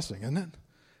pretty depressing, isn't it?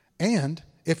 And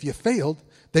if you failed,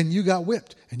 then you got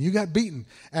whipped and you got beaten.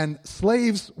 And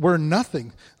slaves were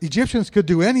nothing. The Egyptians could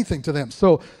do anything to them.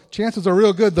 So chances are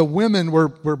real good the women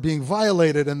were being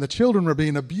violated and the children were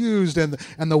being abused and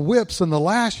the whips and the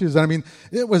lashes. I mean,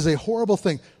 it was a horrible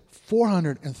thing.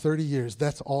 430 years,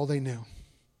 that's all they knew.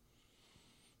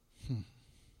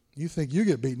 You think you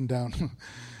get beaten down.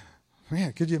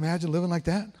 Man, could you imagine living like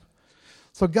that?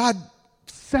 So God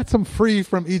sets them free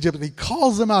from Egypt, and he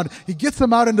calls them out. He gets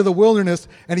them out into the wilderness,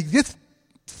 and he gets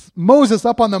Moses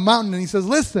up on the mountain, and he says,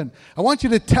 listen, I want you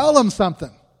to tell them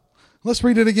something. Let's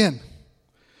read it again.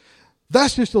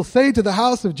 Thus you shall say to the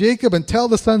house of Jacob and tell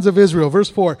the sons of Israel. Verse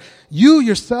 4, you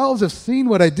yourselves have seen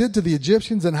what I did to the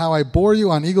Egyptians and how I bore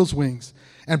you on eagle's wings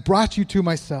and brought you to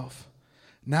myself.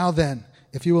 Now then,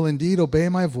 if you will indeed obey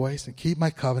my voice and keep my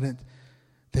covenant,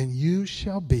 then you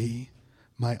shall be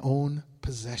my own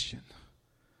possession,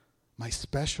 my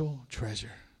special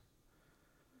treasure.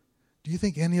 Do you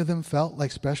think any of them felt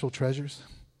like special treasures?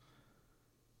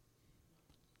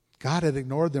 God had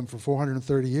ignored them for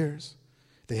 430 years.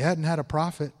 They hadn't had a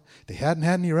prophet. They hadn't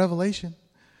had any revelation.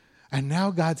 And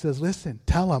now God says, listen,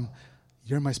 tell them,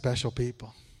 you're my special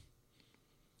people.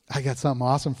 I got something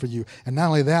awesome for you. And not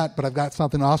only that, but I've got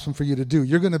something awesome for you to do.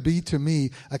 You're going to be to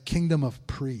me a kingdom of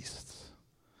priests.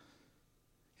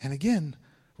 And again,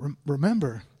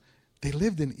 remember, they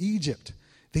lived in Egypt.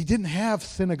 They didn't have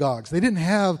synagogues. They didn't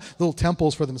have little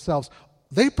temples for themselves.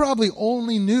 They probably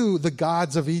only knew the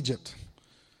gods of Egypt.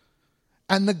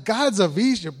 And the gods of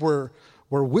Egypt were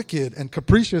wicked and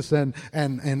capricious and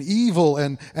evil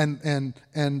and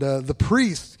the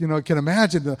priests, can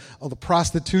imagine all the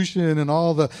prostitution and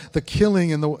all the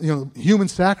killing and the human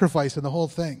sacrifice and the whole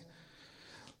thing.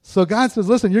 So God says,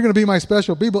 listen, you're going to be my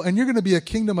special people and you're going to be a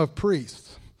kingdom of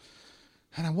priests.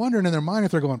 And I'm wondering in their mind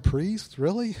if they're going, priests,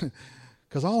 really?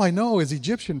 Because all I know is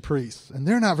Egyptian priests, and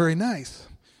they're not very nice.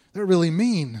 They're really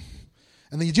mean.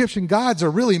 And the Egyptian gods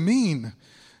are really mean,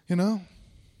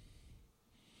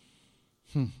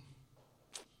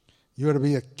 You are to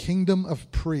be a kingdom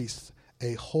of priests,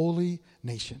 a holy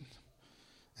nation.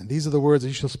 And these are the words that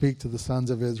you shall speak to the sons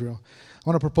of Israel. I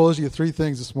want to propose to you 3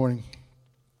 things this morning.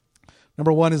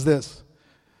 Number 1 is this,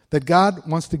 that God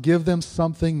wants to give them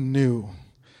something new.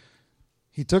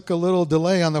 He took a little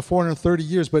delay on the 430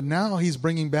 years, but now he's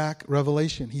bringing back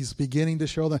revelation. He's beginning to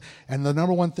show them. And the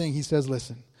number 1 thing he says,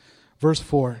 listen, verse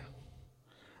 4,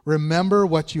 remember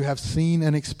what you have seen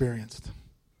and experienced.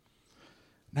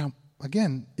 Now,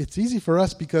 again, it's easy for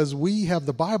us because we have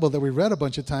the Bible that we read a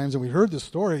bunch of times and we heard the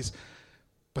stories,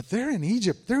 but they're in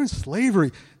Egypt. They're in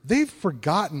slavery. They've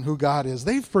forgotten who God is.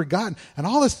 They've forgotten. And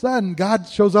all of a sudden, God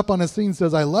shows up on the scene and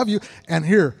says, I love you. And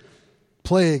here,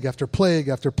 plague after plague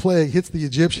after plague hits the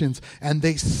Egyptians, and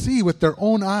they see with their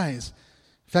own eyes.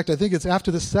 In fact, I think it's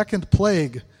after the second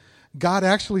plague, God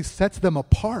actually sets them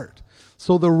apart.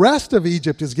 So the rest of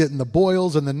Egypt is getting the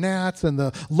boils and the gnats and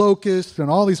the locusts and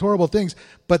all these horrible things,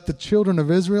 but the children of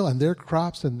Israel and their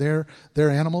crops and their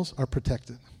animals are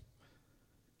protected.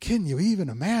 Can you even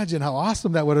imagine how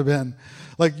awesome that would have been?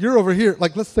 Like you're over here,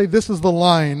 like let's say this is the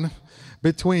line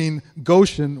between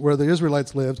Goshen, where the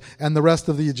Israelites lived, and the rest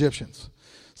of the Egyptians.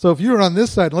 So if you're on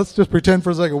this side, let's just pretend for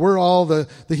a second, we're all the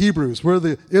Hebrews, we're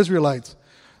the Israelites,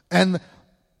 and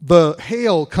the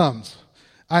hail comes.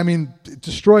 I mean,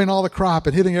 destroying all the crop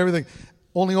and hitting everything.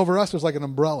 Only over us, there's like an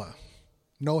umbrella.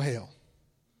 No hail,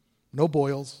 no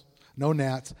boils, no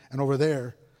gnats, and over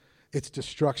there, it's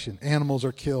destruction. Animals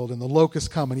are killed, and the locusts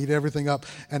come and eat everything up,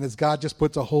 and as God just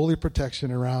puts a holy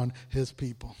protection around his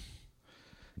people.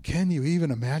 Can you even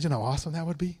imagine how awesome that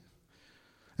would be?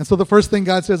 And so the first thing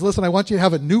God says, listen, I want you to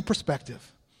have a new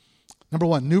perspective. Number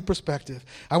 1, new perspective.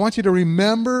 I want you to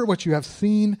remember what you have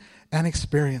seen and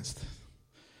experienced.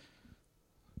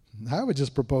 I would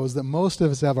just propose that most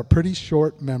of us have a pretty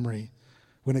short memory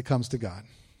when it comes to God.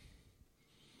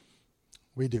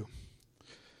 We do.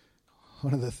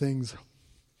 One of the things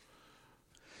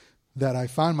that I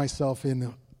find myself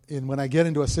in when I get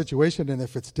into a situation, and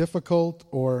if it's difficult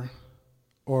or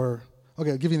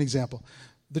okay, I'll give you an example.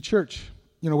 The church,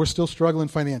 we're still struggling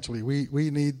financially.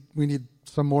 We need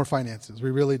some more finances.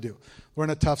 We really do. We're in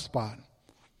a tough spot.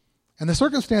 And the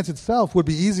circumstance itself would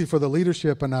be easy for the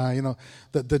leadership and I,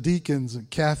 the deacons and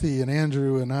Kathy and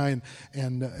Andrew and I,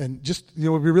 and just, it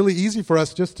would be really easy for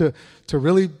us just to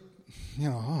really,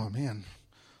 oh man,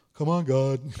 come on,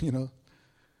 God,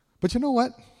 But you know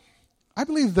what? I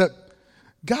believe that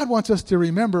God wants us to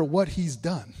remember what he's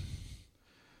done.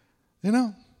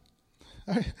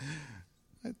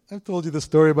 I've told you the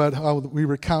story about how we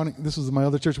were counting, this was my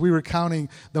other church, we were counting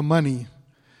the money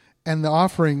and the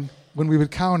offering. When we would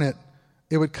count it,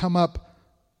 it would come up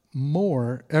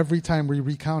more every time we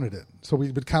recounted it. So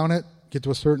we would count it, get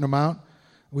to a certain amount.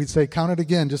 We'd say, count it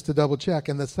again just to double check.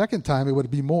 And the second time, it would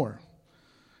be more.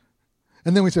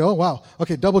 And then we'd say, oh, wow,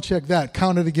 okay, double check that.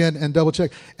 Count it again and double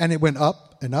check. And it went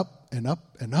up and up and up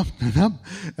and up and up.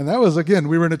 And that was, again,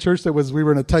 we were in a church we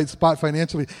were in a tight spot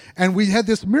financially. And we had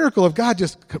this miracle of God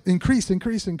just increase.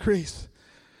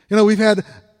 We've had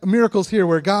miracles here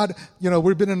where God,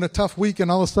 we've been in a tough week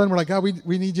and all of a sudden we're like, God,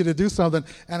 we need you to do something.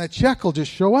 And a check will just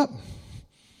show up.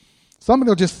 Somebody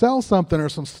will just sell something or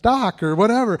some stock or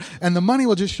whatever, and the money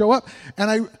will just show up.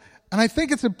 And I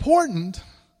think it's important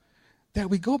that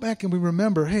we go back and we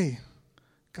remember, hey,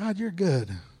 God, you're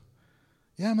good.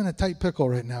 Yeah, I'm in a tight pickle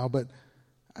right now, but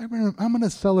I'm going to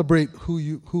celebrate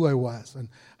who I was and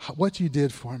what you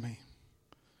did for me.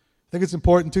 I think it's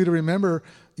important, too, to remember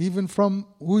even from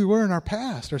who we were in our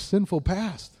past, our sinful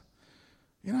past.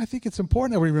 I think it's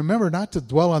important that we remember not to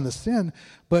dwell on the sin,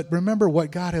 but remember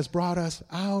what God has brought us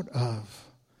out of.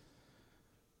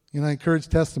 You know, I encourage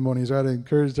testimonies, right? I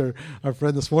encouraged our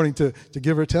friend this morning to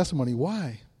give her testimony.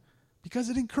 Why? Because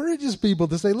it encourages people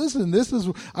to say, listen,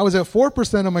 I was at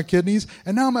 4% of my kidneys,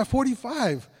 and now I'm at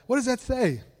 45. What does that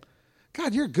say?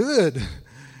 God, you're good,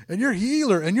 and you're a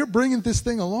healer, and you're bringing this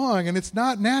thing along, and it's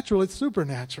not natural, it's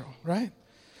supernatural, right?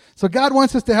 So God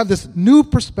wants us to have this new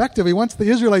perspective. He wants the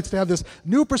Israelites to have this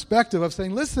new perspective of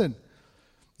saying, listen,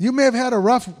 you may have had a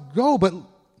rough go, but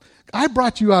I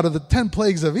brought you out of the 10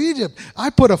 plagues of Egypt. I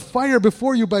put a fire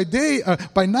before you by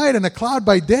night, and a cloud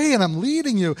by day, and I'm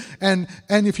leading you. And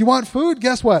if you want food,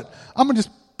 guess what? I'm going to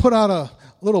just put out a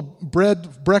little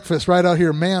breakfast right out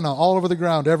here, manna all over the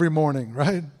ground every morning,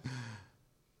 right?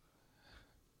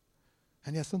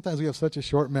 And yet sometimes we have such a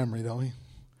short memory, don't we?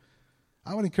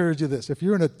 I would encourage you this. If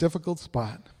you're in a difficult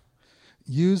spot,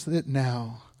 use it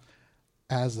now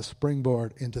as the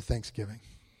springboard into thanksgiving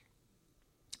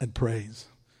and praise.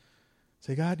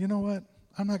 Say, God, you know what?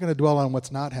 I'm not going to dwell on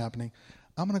what's not happening.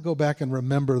 I'm going to go back and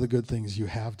remember the good things you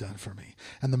have done for me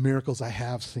and the miracles I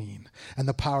have seen and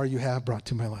the power you have brought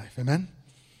to my life. Amen?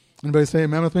 Anybody say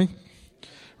amen with me?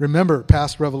 Remember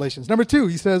past revelations. Number 2,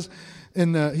 he says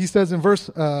in verse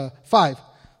 5,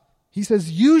 he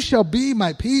says, you shall be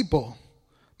my people,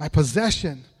 my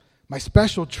possession, my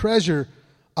special treasure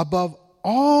above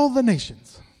all the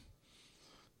nations.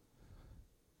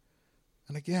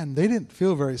 And again, they didn't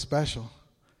feel very special.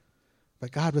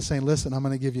 But God was saying, listen, I'm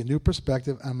going to give you a new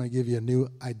perspective. I'm going to give you a new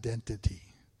identity.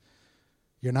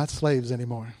 You're not slaves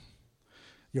anymore.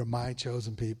 You're my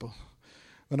chosen people.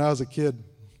 When I was a kid,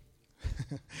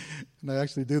 and I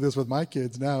actually do this with my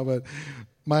kids now, but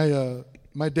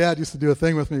my dad used to do a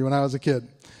thing with me when I was a kid.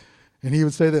 And he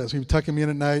would say this. He would tuck me in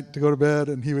at night to go to bed,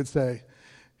 and he would say,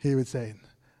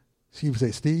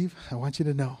 Steve, I want you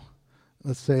to know.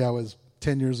 Let's say I was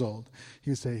 10 years old.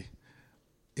 He would say,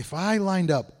 if I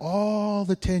lined up all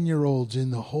the 10-year-olds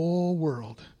in the whole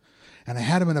world and I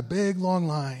had them in a big, long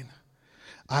line,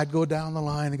 I'd go down the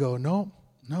line and go, no,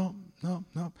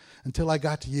 until I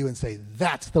got to you and say,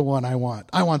 that's the one I want.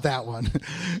 I want that one.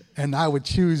 And I would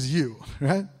choose you,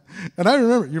 right? And I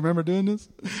remember, you remember doing this?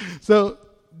 So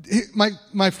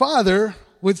my father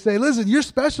would say, listen, you're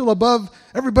special above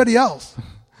everybody else.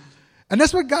 And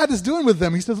that's what God is doing with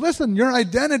them. He says, listen, your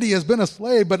identity has been a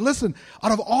slave, but listen,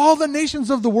 out of all the nations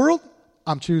of the world,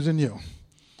 I'm choosing you.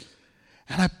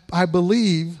 And I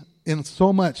believe in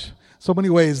so many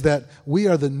ways that we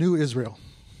are the new Israel.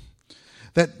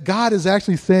 That God is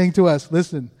actually saying to us,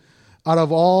 listen, out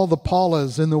of all the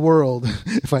Paulas in the world,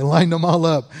 if I lined them all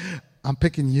up, I'm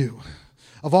picking you.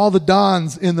 Of all the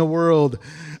Dons in the world,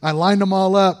 I lined them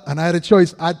all up, and I had a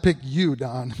choice. I'd pick you,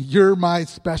 Don. You're my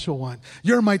special one.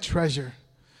 You're my treasure.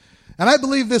 And I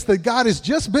believe this, that God is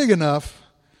just big enough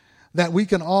that we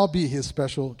can all be his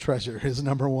special treasure, his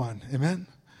number one. Amen?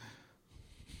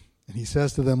 And he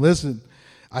says to them, listen,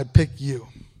 I pick you.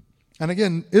 And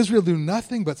again, Israel knew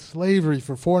nothing but slavery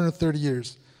for 430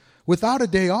 years without a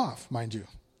day off, mind you.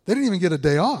 They didn't even get a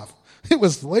day off. It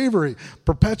was slavery,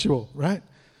 perpetual, right?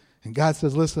 And God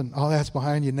says, listen, all that's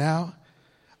behind you now.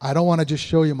 I don't want to just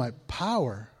show you my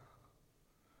power,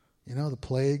 the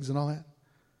plagues and all that.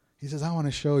 He says, I want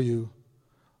to show you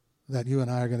that you and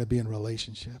I are going to be in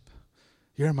relationship.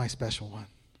 You're my special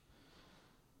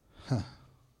one.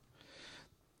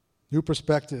 New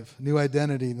perspective, new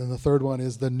identity. And then the third one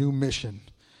is the new mission.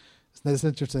 Isn't that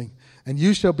interesting? And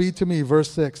you shall be to me,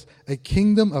 verse 6, a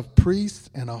kingdom of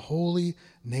priests and a holy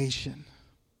nation.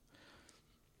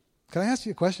 Can I ask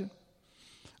you a question?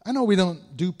 I know we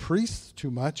don't do priests too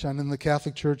much. I mean, the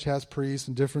Catholic Church has priests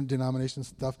and different denominations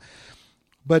and stuff.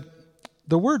 But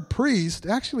the word priest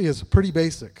actually is pretty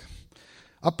basic.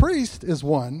 A priest is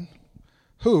one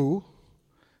who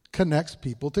connects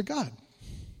people to God.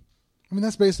 I mean,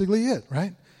 that's basically it,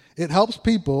 right? It helps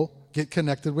people get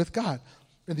connected with God.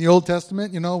 In the Old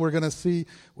Testament,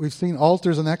 we've seen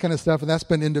altars and that kind of stuff, and that's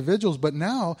been individuals. But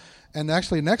now, and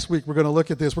actually next week, we're going to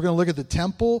look at this. We're going to look at the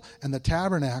temple and the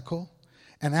tabernacle,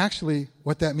 and actually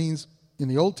what that means in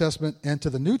the Old Testament and to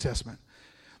the New Testament.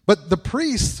 But the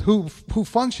priests who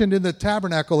functioned in the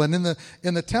tabernacle and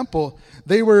in the temple,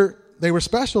 they were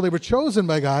special. They were chosen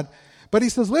by God. But he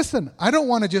says, listen, I don't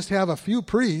want to just have a few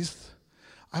priests.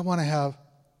 I want to have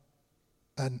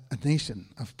a nation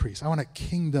of priests. I want a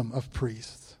kingdom of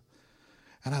priests.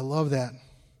 And I love that.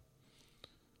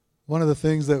 One of the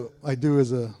things that I do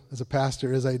as a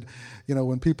pastor is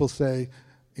when people say,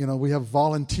 we have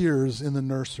volunteers in the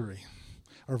nursery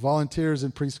or volunteers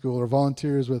in preschool or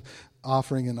volunteers with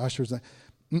offering and ushers.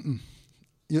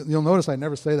 You'll notice I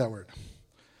never say that word.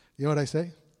 You know what I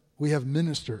say? We have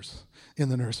ministers in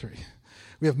the nursery.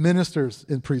 We have ministers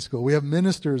in preschool. We have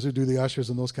ministers who do the ushers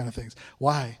and those kind of things.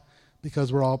 Why?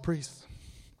 Because we're all priests.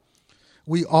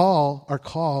 We all are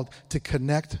called to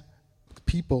connect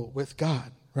people with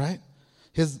God, right?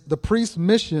 The priest's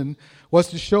mission was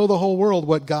to show the whole world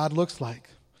what God looks like.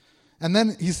 And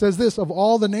then he says this, of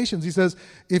all the nations, he says,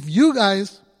 if you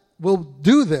guys will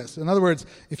do this, in other words,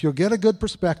 if you'll get a good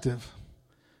perspective,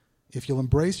 if you'll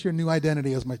embrace your new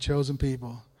identity as my chosen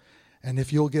people, and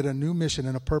if you'll get a new mission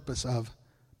and a purpose of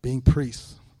being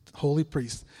priests, holy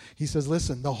priests, he says,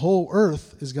 listen, the whole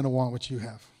earth is going to want what you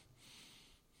have.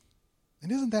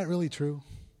 And isn't that really true?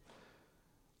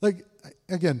 Like,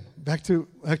 again, back to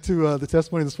the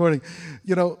testimony this morning.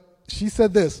 You know, she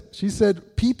said this. She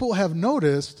said, people have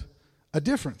noticed a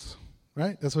difference,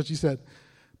 right? That's what she said.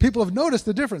 People have noticed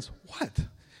the difference. What?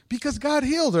 Because God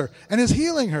healed her and is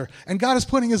healing her, and God is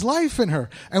putting his life in her.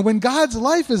 And when God's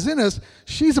life is in us,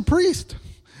 she's a priest.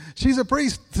 She's a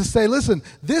priest to say, listen,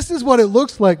 this is what it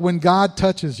looks like when God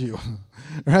touches you.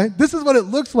 Right? This is what it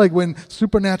looks like when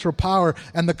supernatural power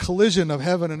and the collision of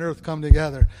heaven and earth come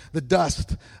together. The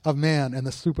dust of man and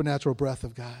the supernatural breath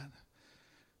of God.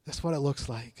 That's what it looks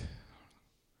like.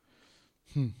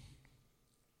 In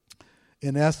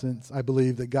essence, I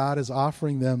believe that God is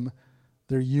offering them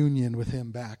their union with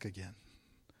him back again.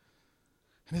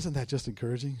 And isn't that just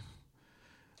encouraging?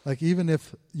 Like, even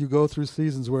if you go through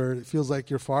seasons where it feels like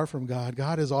you're far from God,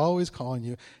 God is always calling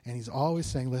you, and he's always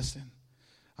saying, listen,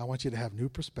 I want you to have new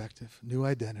perspective, new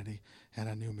identity, and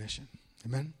a new mission.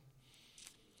 Amen?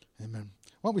 Amen.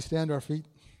 Why don't we stand to our feet?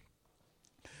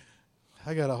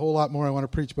 I got a whole lot more I want to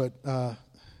preach, but I'm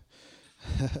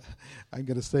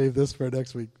going to save this for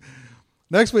next week.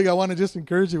 Next week, I want to just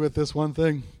encourage you with this one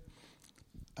thing.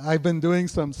 I've been doing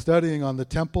some studying on the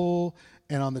temple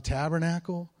and on the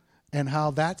tabernacle and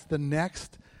how that's the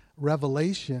next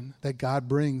revelation that God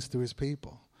brings to his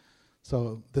people.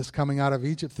 So this coming out of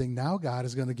Egypt thing, now God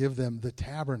is going to give them the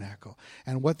tabernacle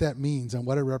and what that means and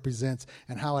what it represents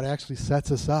and how it actually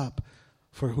sets us up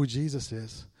for who Jesus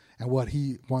is and what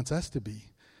he wants us to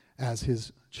be as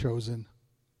his chosen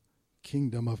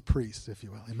kingdom of priests, if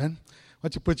you will. Amen? Why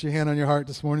don't you put your hand on your heart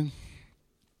this morning?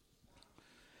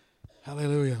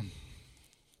 Hallelujah.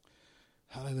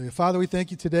 Hallelujah. Father, we thank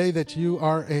you today that you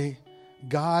are a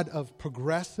God of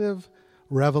progressive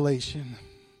revelation.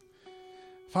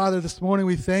 Father, this morning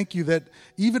we thank you that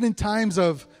even in times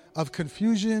of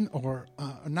confusion or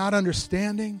not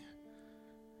understanding,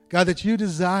 God, that you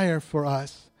desire for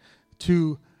us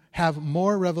to have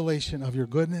more revelation of your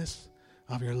goodness,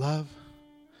 of your love.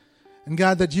 And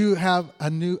God, that you have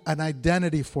an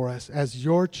identity for us as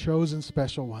your chosen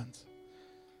special ones.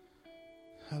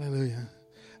 Hallelujah.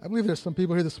 I believe there's some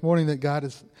people here this morning that God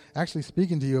is actually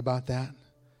speaking to you about that.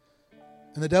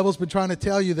 And the devil's been trying to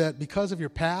tell you that because of your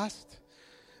past,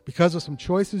 because of some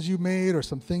choices you made or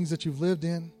some things that you've lived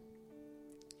in,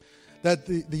 that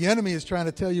the enemy is trying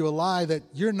to tell you a lie that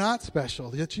you're not special,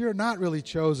 that you're not really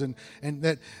chosen, and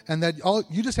that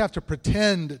you just have to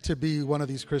pretend to be one of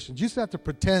these Christians. You just have to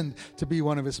pretend to be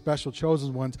one of his special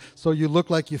chosen ones so you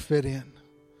look like you fit in.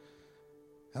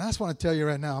 And I just want to tell you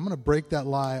right now, I'm going to break that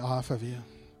lie off of you.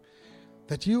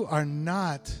 That you are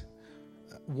not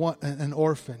an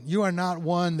orphan. You are not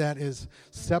one that is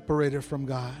separated from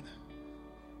God.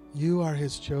 You are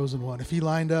his chosen one. If he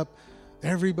lined up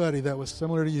everybody that was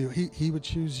similar to you, he would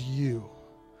choose you.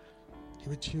 He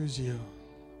would choose you.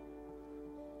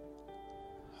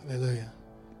 Hallelujah.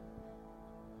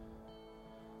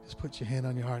 Just put your hand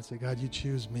on your heart and say, God, you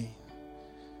choose me.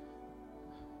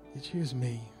 You choose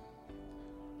me.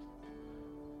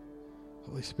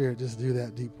 Holy Spirit, just do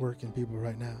that deep work in people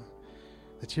right now.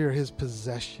 That you're his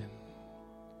possession.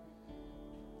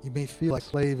 You may feel like a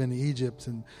slave in Egypt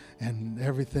and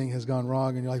everything has gone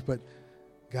wrong in your life, but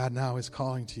God now is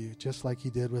calling to you, just like he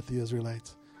did with the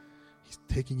Israelites. He's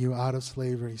taking you out of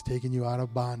slavery. He's taking you out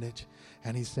of bondage.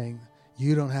 And he's saying,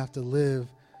 you don't have to live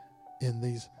in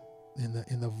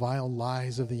the vile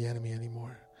lies of the enemy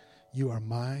anymore. You are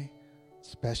my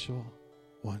special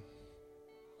one.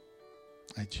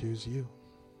 I choose you.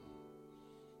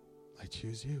 I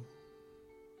choose you.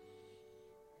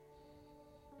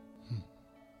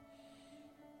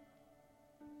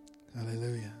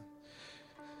 Hallelujah.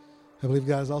 I believe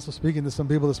God is also speaking to some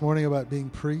people this morning about being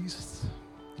priests.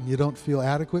 And you don't feel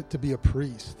adequate to be a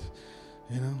priest.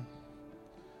 You know?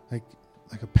 Like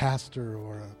a pastor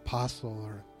or an apostle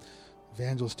or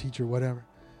evangelist, teacher, whatever.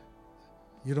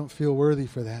 You don't feel worthy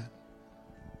for that.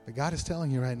 But God is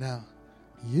telling you right now,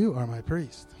 you are my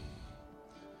priest.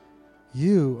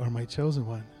 You are my chosen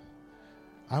one.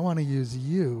 I want to use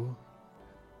you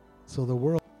so the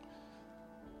world.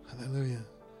 Hallelujah.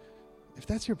 If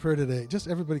that's your prayer today, just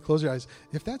everybody close your eyes.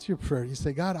 If that's your prayer, you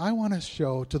say, God, I want to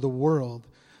show to the world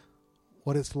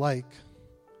what it's like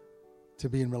to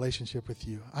be in relationship with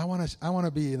you. I want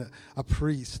to be a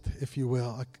priest, if you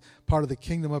will, a part of the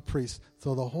kingdom of priests,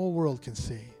 so the whole world can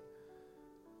see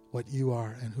what you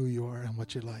are and who you are and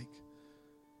what you're like.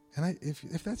 And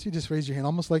if that's you, just raise your hand,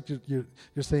 almost like you're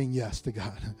saying yes to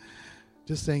God.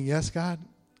 Just saying, yes, God,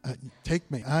 take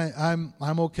me.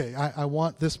 I'm okay. I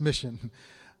want this mission.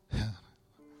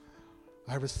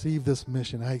 I receive this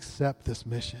mission. I accept this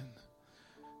mission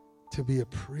to be a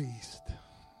priest.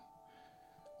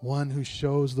 One who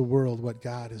shows the world what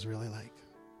God is really like.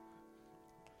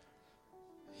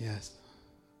 Yes.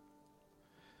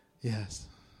 Yes.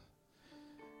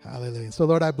 Hallelujah. So,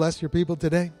 Lord, I bless your people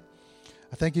today.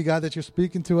 I thank you, God, that you're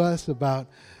speaking to us about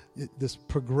this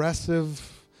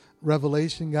progressive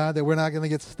revelation, God, that we're not going to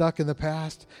get stuck in the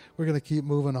past. We're going to keep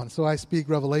moving on. So I speak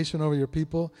revelation over your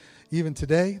people, even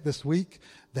today, this week,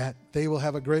 that they will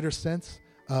have a greater sense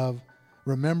of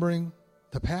remembering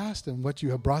the past and what you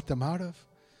have brought them out of,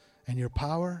 and your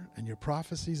power and your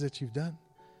prophecies that you've done.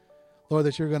 Lord,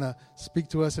 that you're going to speak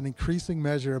to us in increasing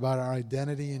measure about our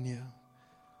identity in you,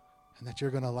 and that you're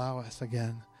going to allow us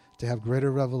again to have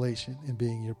greater revelation in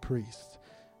being your priest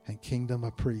and kingdom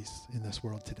of priests in this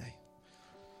world today.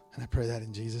 And I pray that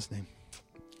in Jesus' name.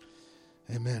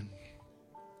 Amen.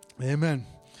 Amen.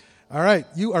 All right,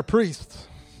 you are priests.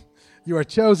 You are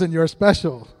chosen. You are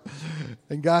special.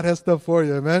 And God has stuff for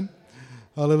you. Amen.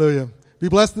 Hallelujah. Be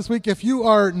blessed this week. If you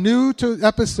are new to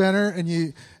Epicenter and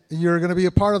you're going to be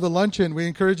a part of the luncheon, we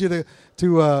encourage you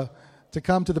to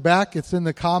come to the back. It's in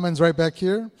the commons right back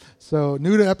here. So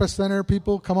new to Epicenter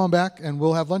people, come on back and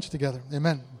we'll have lunch together.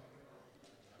 Amen.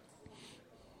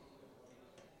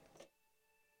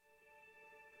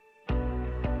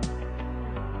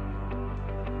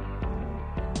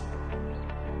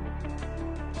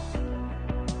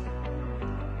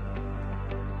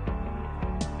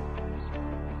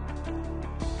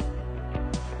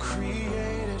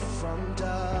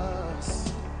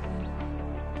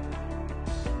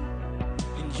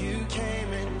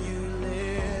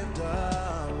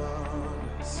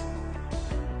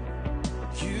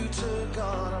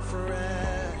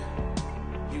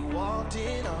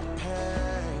 In our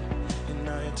pain, and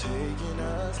now you're taking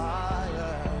us higher.